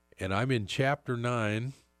 And I'm in Chapter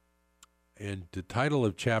 9, and the title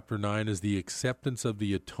of Chapter 9 is The Acceptance of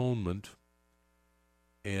the Atonement,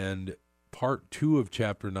 and Part 2 of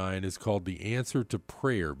Chapter 9 is called The Answer to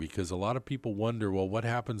Prayer, because a lot of people wonder, well, what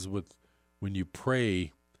happens when you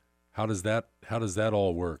pray? How does that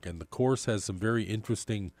all work? And the Course has some very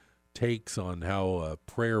interesting takes on how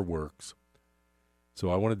prayer works.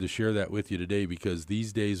 So I wanted to share that with you today, because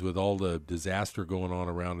these days, with all the disaster going on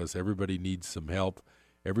around us, everybody needs some help.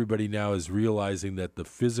 Everybody now is realizing that the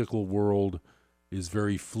physical world is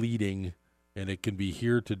very fleeting, and it can be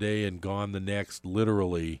here today and gone the next,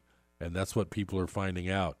 literally, and that's what people are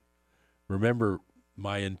finding out. Remember,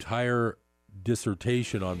 my entire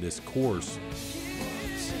dissertation on this course,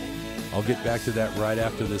 I'll get back to that right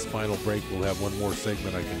after this final break. We'll have one more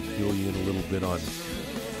segment. I can fill you in a little bit on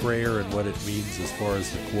prayer and what it means as far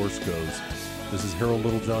as the course goes. This is Harold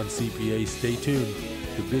Littlejohn, CPA. Stay tuned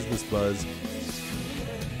to Business Buzz.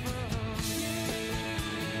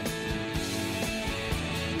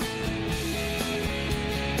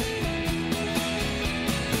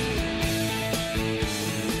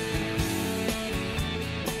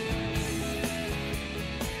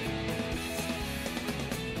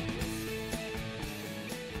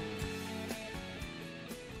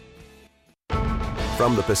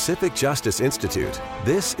 From the Pacific Justice Institute,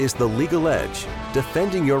 this is The Legal Edge,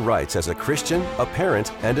 defending your rights as a Christian, a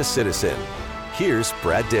parent, and a citizen. Here's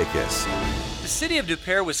Brad Dacus. The city of Des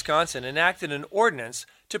Peres, Wisconsin enacted an ordinance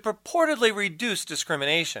to purportedly reduce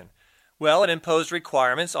discrimination. Well, it imposed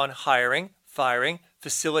requirements on hiring, firing,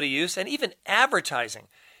 facility use, and even advertising.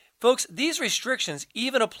 Folks, these restrictions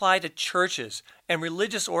even apply to churches and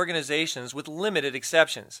religious organizations with limited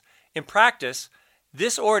exceptions. In practice,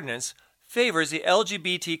 this ordinance favors the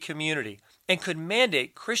LGBT community and could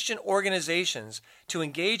mandate Christian organizations to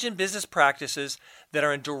engage in business practices that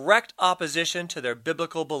are in direct opposition to their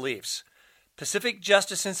biblical beliefs. Pacific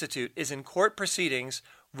Justice Institute is in court proceedings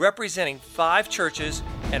representing 5 churches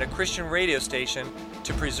and a Christian radio station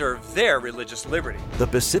to preserve their religious liberty. The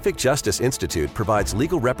Pacific Justice Institute provides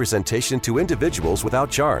legal representation to individuals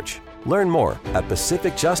without charge. Learn more at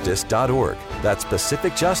pacificjustice.org. That's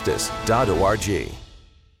pacificjustice.org.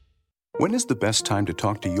 When is the best time to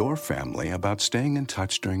talk to your family about staying in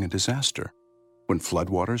touch during a disaster? When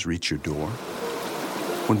floodwaters reach your door?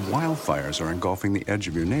 When wildfires are engulfing the edge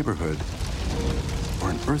of your neighborhood?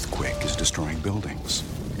 Or an earthquake is destroying buildings?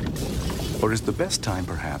 Or is the best time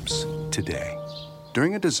perhaps today?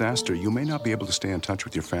 During a disaster, you may not be able to stay in touch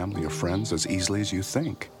with your family or friends as easily as you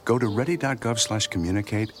think. Go to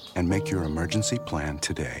ready.gov/communicate and make your emergency plan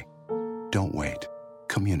today. Don't wait.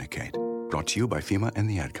 Communicate. Brought to you by FEMA and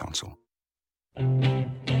the Ad Council.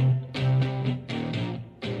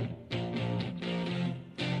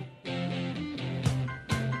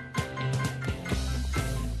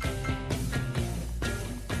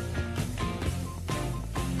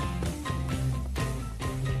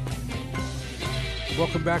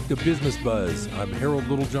 Welcome back to Business Buzz. I'm Harold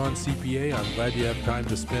Littlejohn, CPA. I'm glad you have time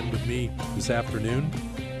to spend with me this afternoon.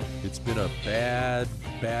 It's been a bad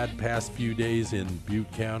past few days in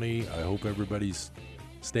Butte County. I hope everybody's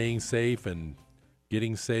staying safe and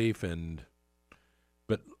getting safe.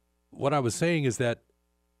 But what I was saying is that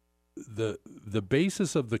the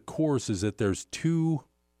basis of the course is that there's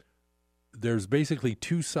basically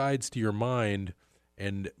two sides to your mind.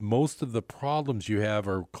 And most of the problems you have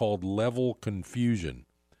are called level confusion.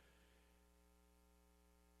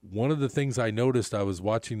 One of the things I noticed, I was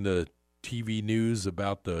watching the TV news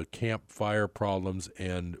about the Camp Fire problems,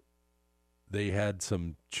 and they had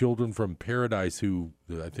some children from Paradise who,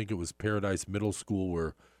 I think it was Paradise Middle School,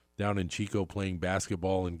 were down in Chico playing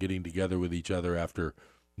basketball and getting together with each other after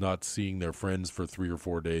not seeing their friends for 3 or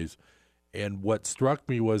 4 days. And what struck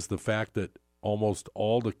me was the fact that almost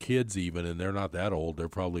all the kids, even, and they're not that old, they're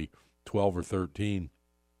probably 12 or 13,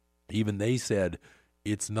 even they said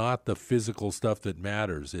it's not the physical stuff that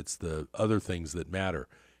matters, it's the other things that matter.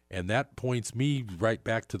 And that points me right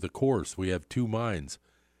back to the course. We have two minds.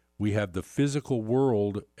 We have the physical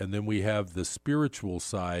world, and then we have the spiritual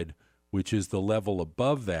side, which is the level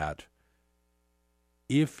above that.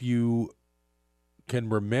 If you can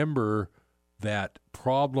remember that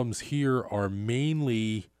problems here are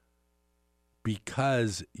mainly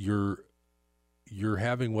because you're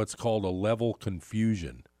having what's called a level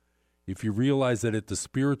confusion. If you realize that at the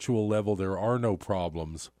spiritual level there are no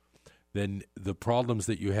problems, then the problems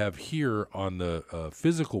that you have here on the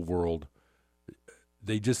physical world,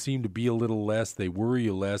 they just seem to be a little less, they worry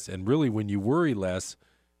you less, and really when you worry less,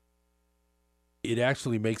 it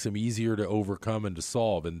actually makes them easier to overcome and to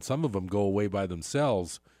solve, and some of them go away by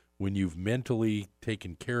themselves when you've mentally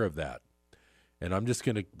taken care of that. And I'm just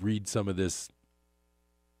going to read some of this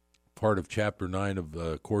part of Chapter 9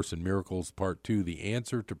 of Course in Miracles, Part 2, the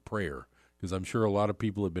answer to prayer, because I'm sure a lot of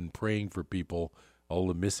people have been praying for people. All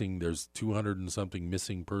the missing, there's 200 and something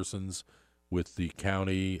missing persons with the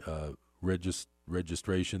county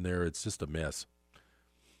registration there. It's just a mess.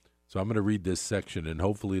 So I'm going to read this section, and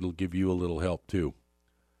hopefully it'll give you a little help too.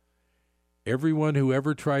 Everyone who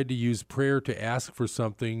ever tried to use prayer to ask for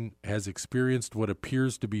something has experienced what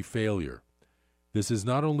appears to be failure. This is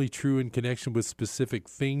not only true in connection with specific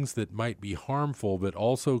things that might be harmful, but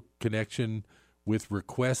also connection with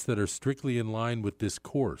requests that are strictly in line with this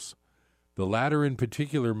course. The latter in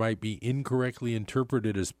particular might be incorrectly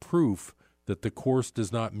interpreted as proof that the course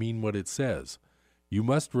does not mean what it says. You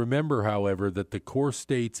must remember, however, that the course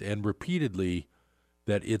states, and repeatedly,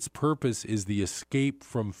 that its purpose is the escape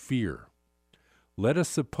from fear. Let us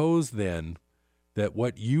suppose, then, that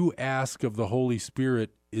what you ask of the Holy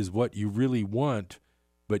Spirit is what you really want,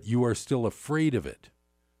 but you are still afraid of it.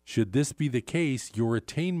 Should this be the case, your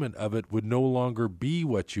attainment of it would no longer be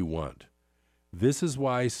what you want. This is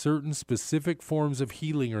why certain specific forms of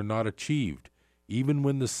healing are not achieved, even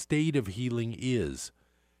when the state of healing is.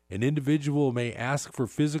 An individual may ask for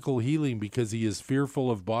physical healing because he is fearful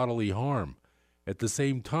of bodily harm. At the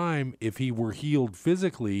same time, if he were healed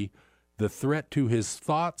physically, the threat to his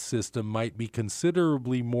thought system might be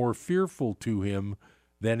considerably more fearful to him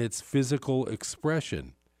than its physical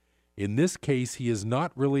expression. In this case, he is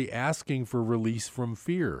not really asking for release from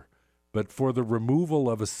fear, but for the removal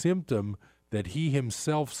of a symptom that he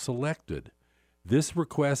himself selected. This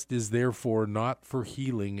request is therefore not for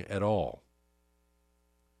healing at all.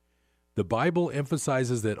 The Bible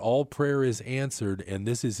emphasizes that all prayer is answered, and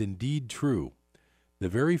this is indeed true. The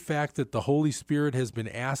very fact that the Holy Spirit has been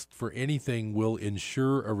asked for anything will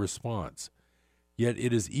ensure a response. Yet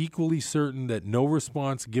it is equally certain that no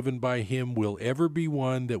response given by him will ever be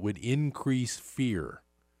one that would increase fear.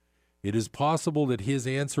 It is possible that his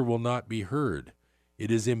answer will not be heard.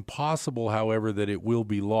 It is impossible, however, that it will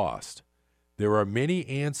be lost. There are many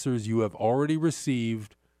answers you have already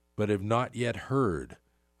received, but have not yet heard.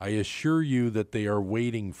 I assure you that they are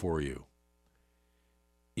waiting for you.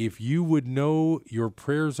 If you would know your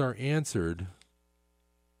prayers are answered,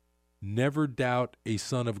 never doubt a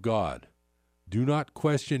Son of God. Do not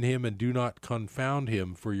question him and do not confound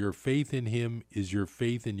him, for your faith in him is your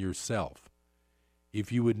faith in yourself. If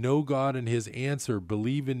you would know God and his answer,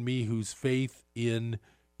 believe in me whose faith in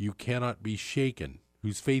you cannot be shaken,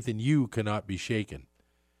 whose faith in you cannot be shaken.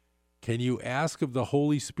 Can you ask of the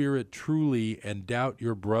Holy Spirit truly and doubt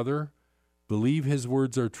your brother? Believe his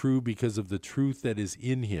words are true because of the truth that is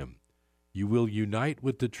in him. You will unite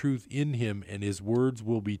with the truth in him, and his words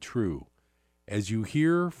will be true. As you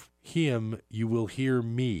hear him, you will hear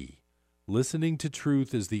me. Listening to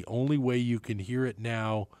truth is the only way you can hear it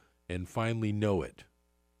now and finally know it.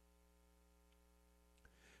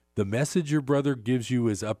 The message your brother gives you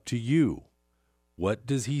is up to you. What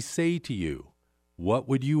does he say to you? What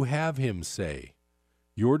would you have him say?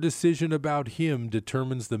 Your decision about him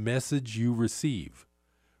determines the message you receive.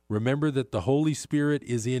 Remember that the Holy Spirit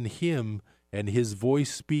is in him, and his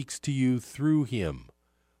voice speaks to you through him.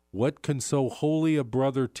 What can so holy a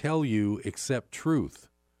brother tell you except truth?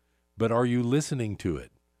 But are you listening to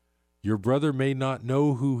it? Your brother may not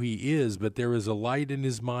know who he is, but there is a light in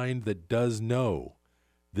his mind that does know.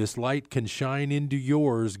 This light can shine into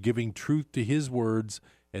yours, giving truth to his words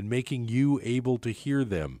and making you able to hear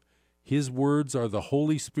them. His words are the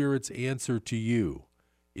Holy Spirit's answer to you.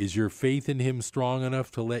 Is your faith in him strong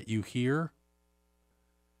enough to let you hear?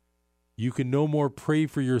 You can no more pray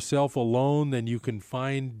for yourself alone than you can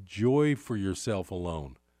find joy for yourself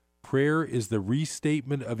alone. Prayer is the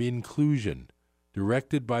restatement of inclusion,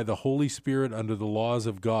 directed by the Holy Spirit under the laws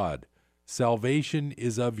of God. Salvation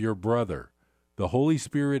is of your brother. The Holy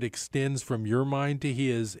Spirit extends from your mind to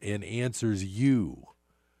his and answers you.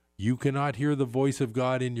 You cannot hear the voice of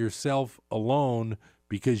God in yourself alone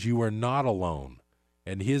because you are not alone,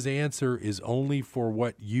 and his answer is only for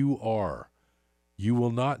what you are. You will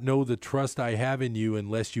not know the trust I have in you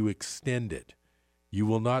unless you extend it. You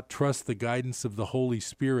will not trust the guidance of the Holy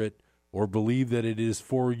Spirit or believe that it is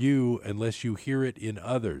for you unless you hear it in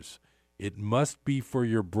others. It must be for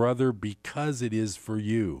your brother because it is for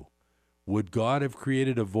you. Would God have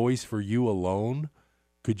created a voice for you alone?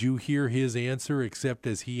 Could you hear his answer except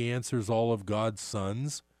as he answers all of God's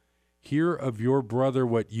sons? Hear of your brother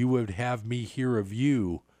what you would have me hear of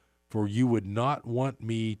you, for you would not want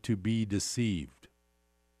me to be deceived.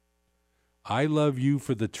 I love you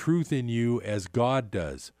for the truth in you as God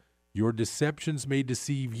does. Your deceptions may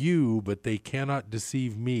deceive you, but they cannot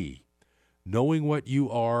deceive me. Knowing what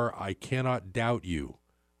you are, I cannot doubt you.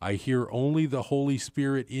 I hear only the Holy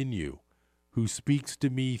Spirit in you, who speaks to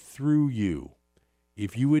me through you.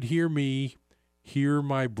 If you would hear me, hear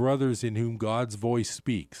my brothers in whom God's voice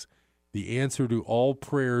speaks. The answer to all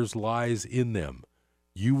prayers lies in them.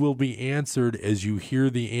 You will be answered as you hear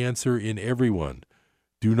the answer in everyone.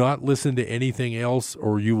 Do not listen to anything else,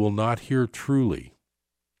 or you will not hear truly.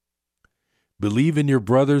 Believe in your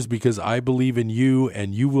brothers because I believe in you,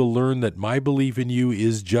 and you will learn that my belief in you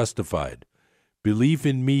is justified. Believe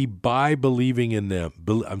in me by believing in them.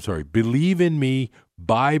 Believe in me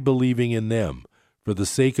by believing in them, for the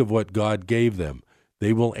sake of what God gave them.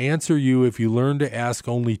 They will answer you if you learn to ask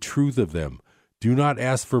only truth of them. Do not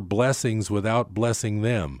ask for blessings without blessing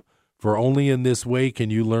them, for only in this way can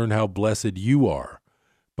you learn how blessed you are.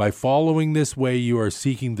 By following this way, you are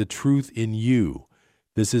seeking the truth in you.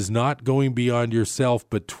 This is not going beyond yourself,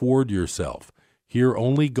 but toward yourself. Hear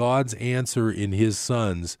only God's answer in his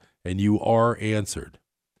sons, and you are answered.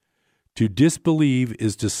 To disbelieve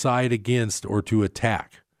is to side against or to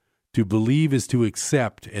attack. To believe is to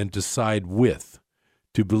accept and to side with.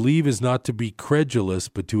 To believe is not to be credulous,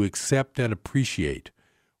 but to accept and appreciate.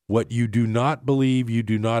 What you do not believe, you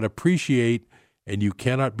do not appreciate, and you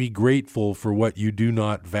cannot be grateful for what you do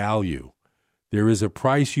not value. There is a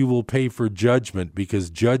price you will pay for judgment,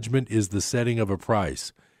 because judgment is the setting of a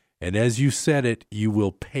price, and as you set it, you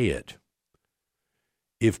will pay it.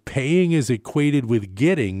 If paying is equated with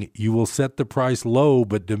getting, you will set the price low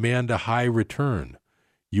but demand a high return.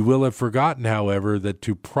 You will have forgotten, however, that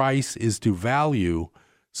to price is to value,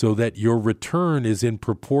 so that your return is in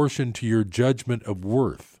proportion to your judgment of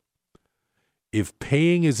worth. If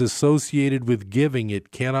paying is associated with giving,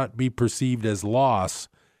 it cannot be perceived as loss,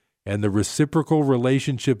 and the reciprocal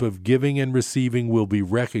relationship of giving and receiving will be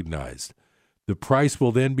recognized. The price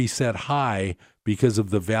will then be set high because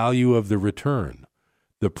of the value of the return.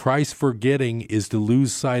 The price for getting is to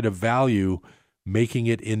lose sight of value, making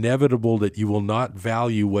it inevitable that you will not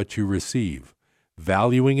value what you receive.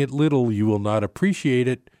 Valuing it little, you will not appreciate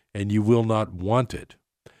it, and you will not want it.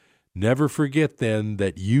 Never forget, then,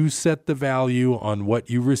 that you set the value on what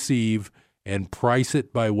you receive and price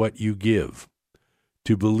it by what you give.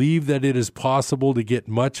 To believe that it is possible to get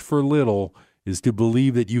much for little is to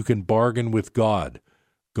believe that you can bargain with God.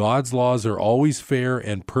 God's laws are always fair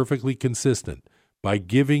and perfectly consistent. By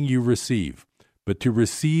giving, you receive. But to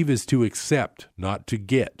receive is to accept, not to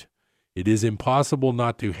get. It is impossible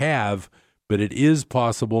not to have, but it is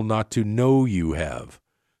possible not to know you have.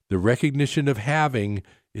 The recognition of having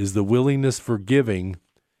is the willingness for giving,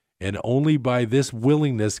 and only by this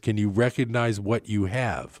willingness can you recognize what you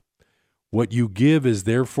have. What you give is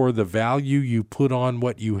therefore the value you put on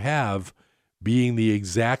what you have, being the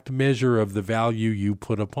exact measure of the value you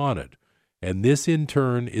put upon it, and this in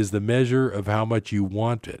turn is the measure of how much you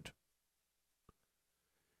want it.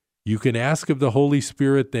 You can ask of the Holy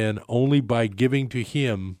Spirit then only by giving to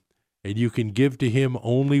him and you can give to him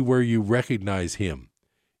only where you recognize him.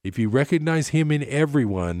 If you recognize him in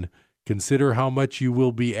everyone, consider how much you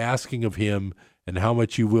will be asking of him and how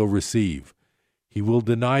much you will receive. He will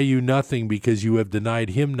deny you nothing because you have denied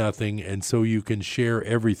him nothing, and so you can share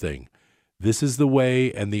everything. This is the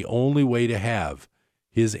way and the only way to have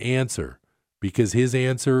his answer, because his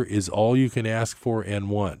answer is all you can ask for and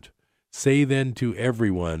want. Say then to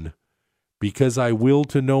everyone, because I will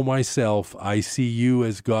to know myself, I see you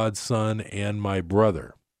as God's son and my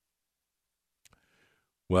brother.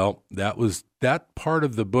 Well, that part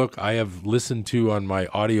of the book I have listened to on my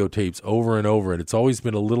audio tapes over and over, and it's always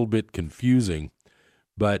been a little bit confusing.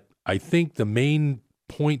 But I think the main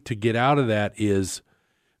point to get out of that is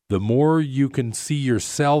the more you can see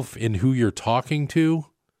yourself in who you're talking to,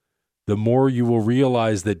 the more you will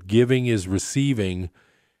realize that giving is receiving.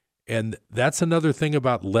 And that's another thing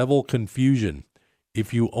about level confusion.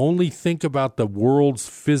 If you only think about the world's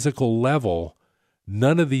physical level,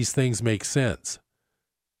 none of these things make sense.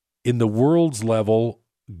 In the world's level,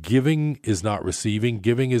 giving is not receiving.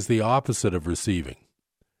 Giving is the opposite of receiving.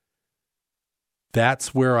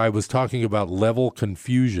 That's where I was talking about level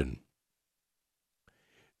confusion.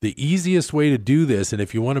 The easiest way to do this, and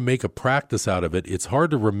if you want to make a practice out of it, it's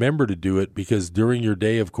hard to remember to do it because during your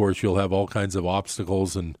day, of course, you'll have all kinds of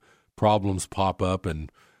obstacles and problems pop up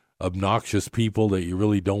and obnoxious people that you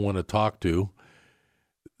really don't want to talk to.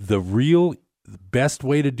 The real best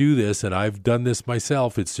way to do this, and I've done this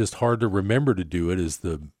myself, it's just hard to remember to do it, is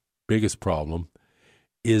the biggest problem,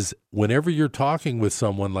 is whenever you're talking with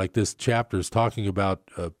someone, like this chapter is talking about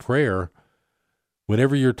prayer,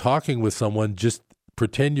 whenever you're talking with someone, just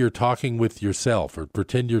pretend you're talking with yourself or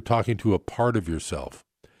pretend you're talking to a part of yourself.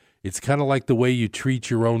 It's kind of like the way you treat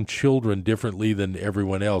your own children differently than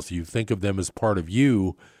everyone else. You think of them as part of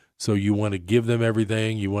you, so you want to give them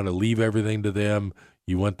everything, you want to leave everything to them,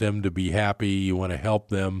 you want them to be happy, you want to help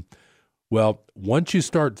them. Well, once you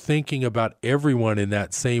start thinking about everyone in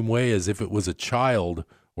that same way as if it was a child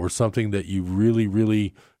or something that you really,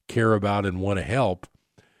 really care about and want to help,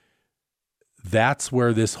 that's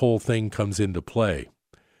where this whole thing comes into play.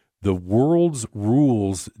 The world's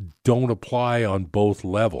rules don't apply on both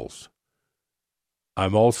levels.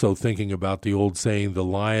 I'm also thinking about the old saying, the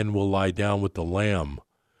lion will lie down with the lamb.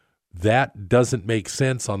 That doesn't make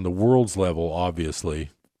sense on the world's level,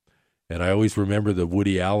 obviously. And I always remember the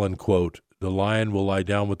Woody Allen quote, the lion will lie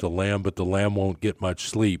down with the lamb, but the lamb won't get much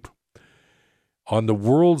sleep. On the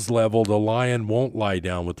world's level, the lion won't lie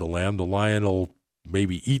down with the lamb. The lion will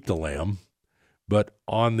maybe eat the lamb. But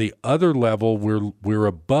on the other level, we're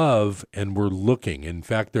above and we're looking. In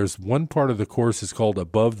fact, there's one part of the course is called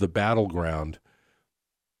Above the Battleground.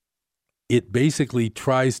 It basically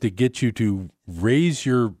tries to get you to raise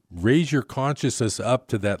your consciousness up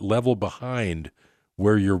to that level behind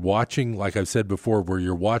where you're watching, like I've said before, where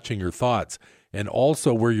you're watching your thoughts, and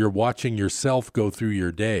also where you're watching yourself go through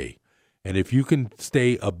your day. And if you can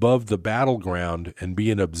stay above the battleground and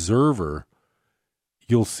be an observer,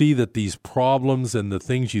 you'll see that these problems and the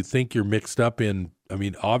things you think you're mixed up in, I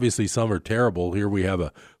mean, obviously some are terrible. Here we have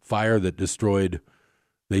a fire that destroyed,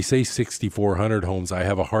 they say 6,400 homes. I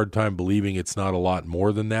have a hard time believing it's not a lot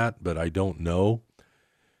more than that, but I don't know.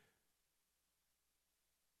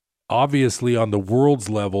 Obviously, on the world's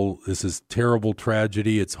level, this is terrible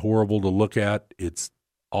tragedy. It's horrible to look at. It's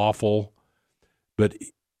awful. But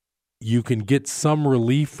you can get some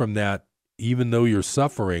relief from that, even though you're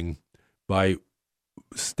suffering, by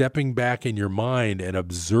stepping back in your mind and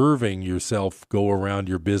observing yourself go around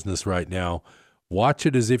your business right now. Watch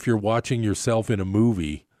it as if you're watching yourself in a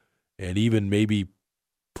movie, and even maybe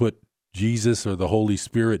put Jesus or the Holy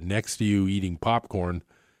Spirit next to you eating popcorn,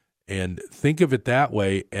 and think of it that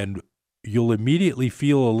way, and you'll immediately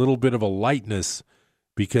feel a little bit of a lightness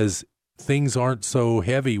because things aren't so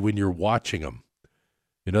heavy when you're watching them.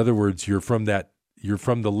 In other words, you're from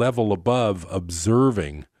the level above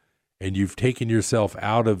observing, and you've taken yourself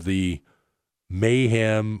out of the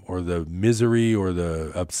mayhem or the misery or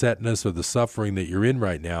the upsetness or the suffering that you're in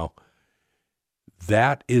right now.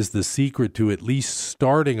 That is the secret to at least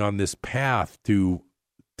starting on this path to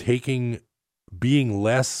being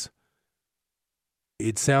less,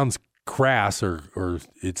 it sounds crass or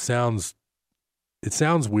it sounds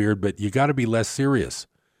weird, but you got to be less serious.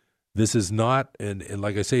 This is not, and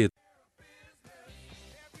like I say,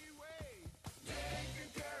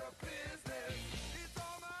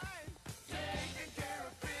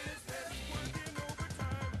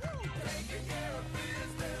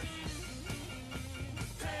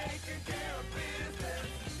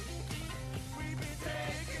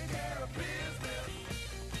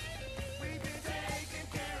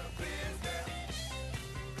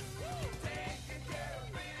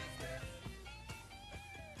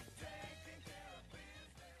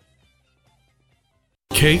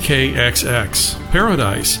 KKXX,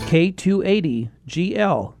 Paradise,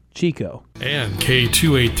 K280GL, Chico, and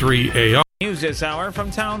K283AR. News this hour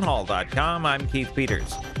from townhall.com. I'm Keith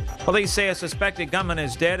Peters. Police say a suspected gunman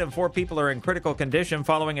is dead and 4 people are in critical condition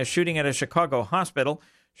following a shooting at a Chicago hospital.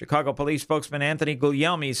 Chicago police spokesman Anthony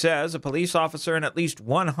Guglielmi says a police officer and at least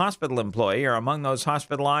 1 hospital employee are among those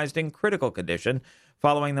hospitalized in critical condition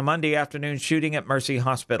following the Monday afternoon shooting at Mercy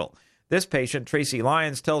Hospital. This patient, Tracy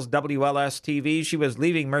Lyons, tells WLS-TV she was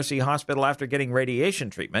leaving Mercy Hospital after getting radiation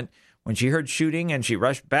treatment when she heard shooting and she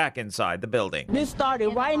rushed back inside the building. This started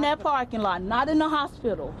right in that parking lot, not in the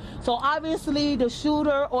hospital. So obviously the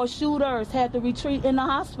shooter or shooters had to retreat in the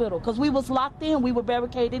hospital because we was locked in, we were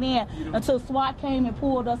barricaded in until SWAT came and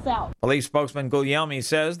pulled us out. Police spokesman Guglielmi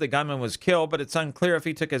says the gunman was killed, but it's unclear if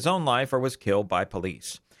he took his own life or was killed by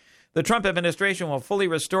police. The Trump administration will fully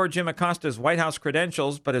restore Jim Acosta's White House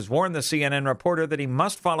credentials, but has warned the CNN reporter that he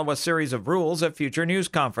must follow a series of rules at future news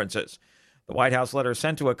conferences. The White House letter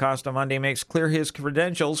sent to Acosta Monday makes clear his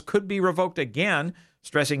credentials could be revoked again,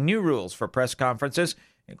 stressing new rules for press conferences,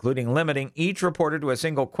 including limiting each reporter to a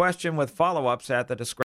single question with follow-ups at the discretion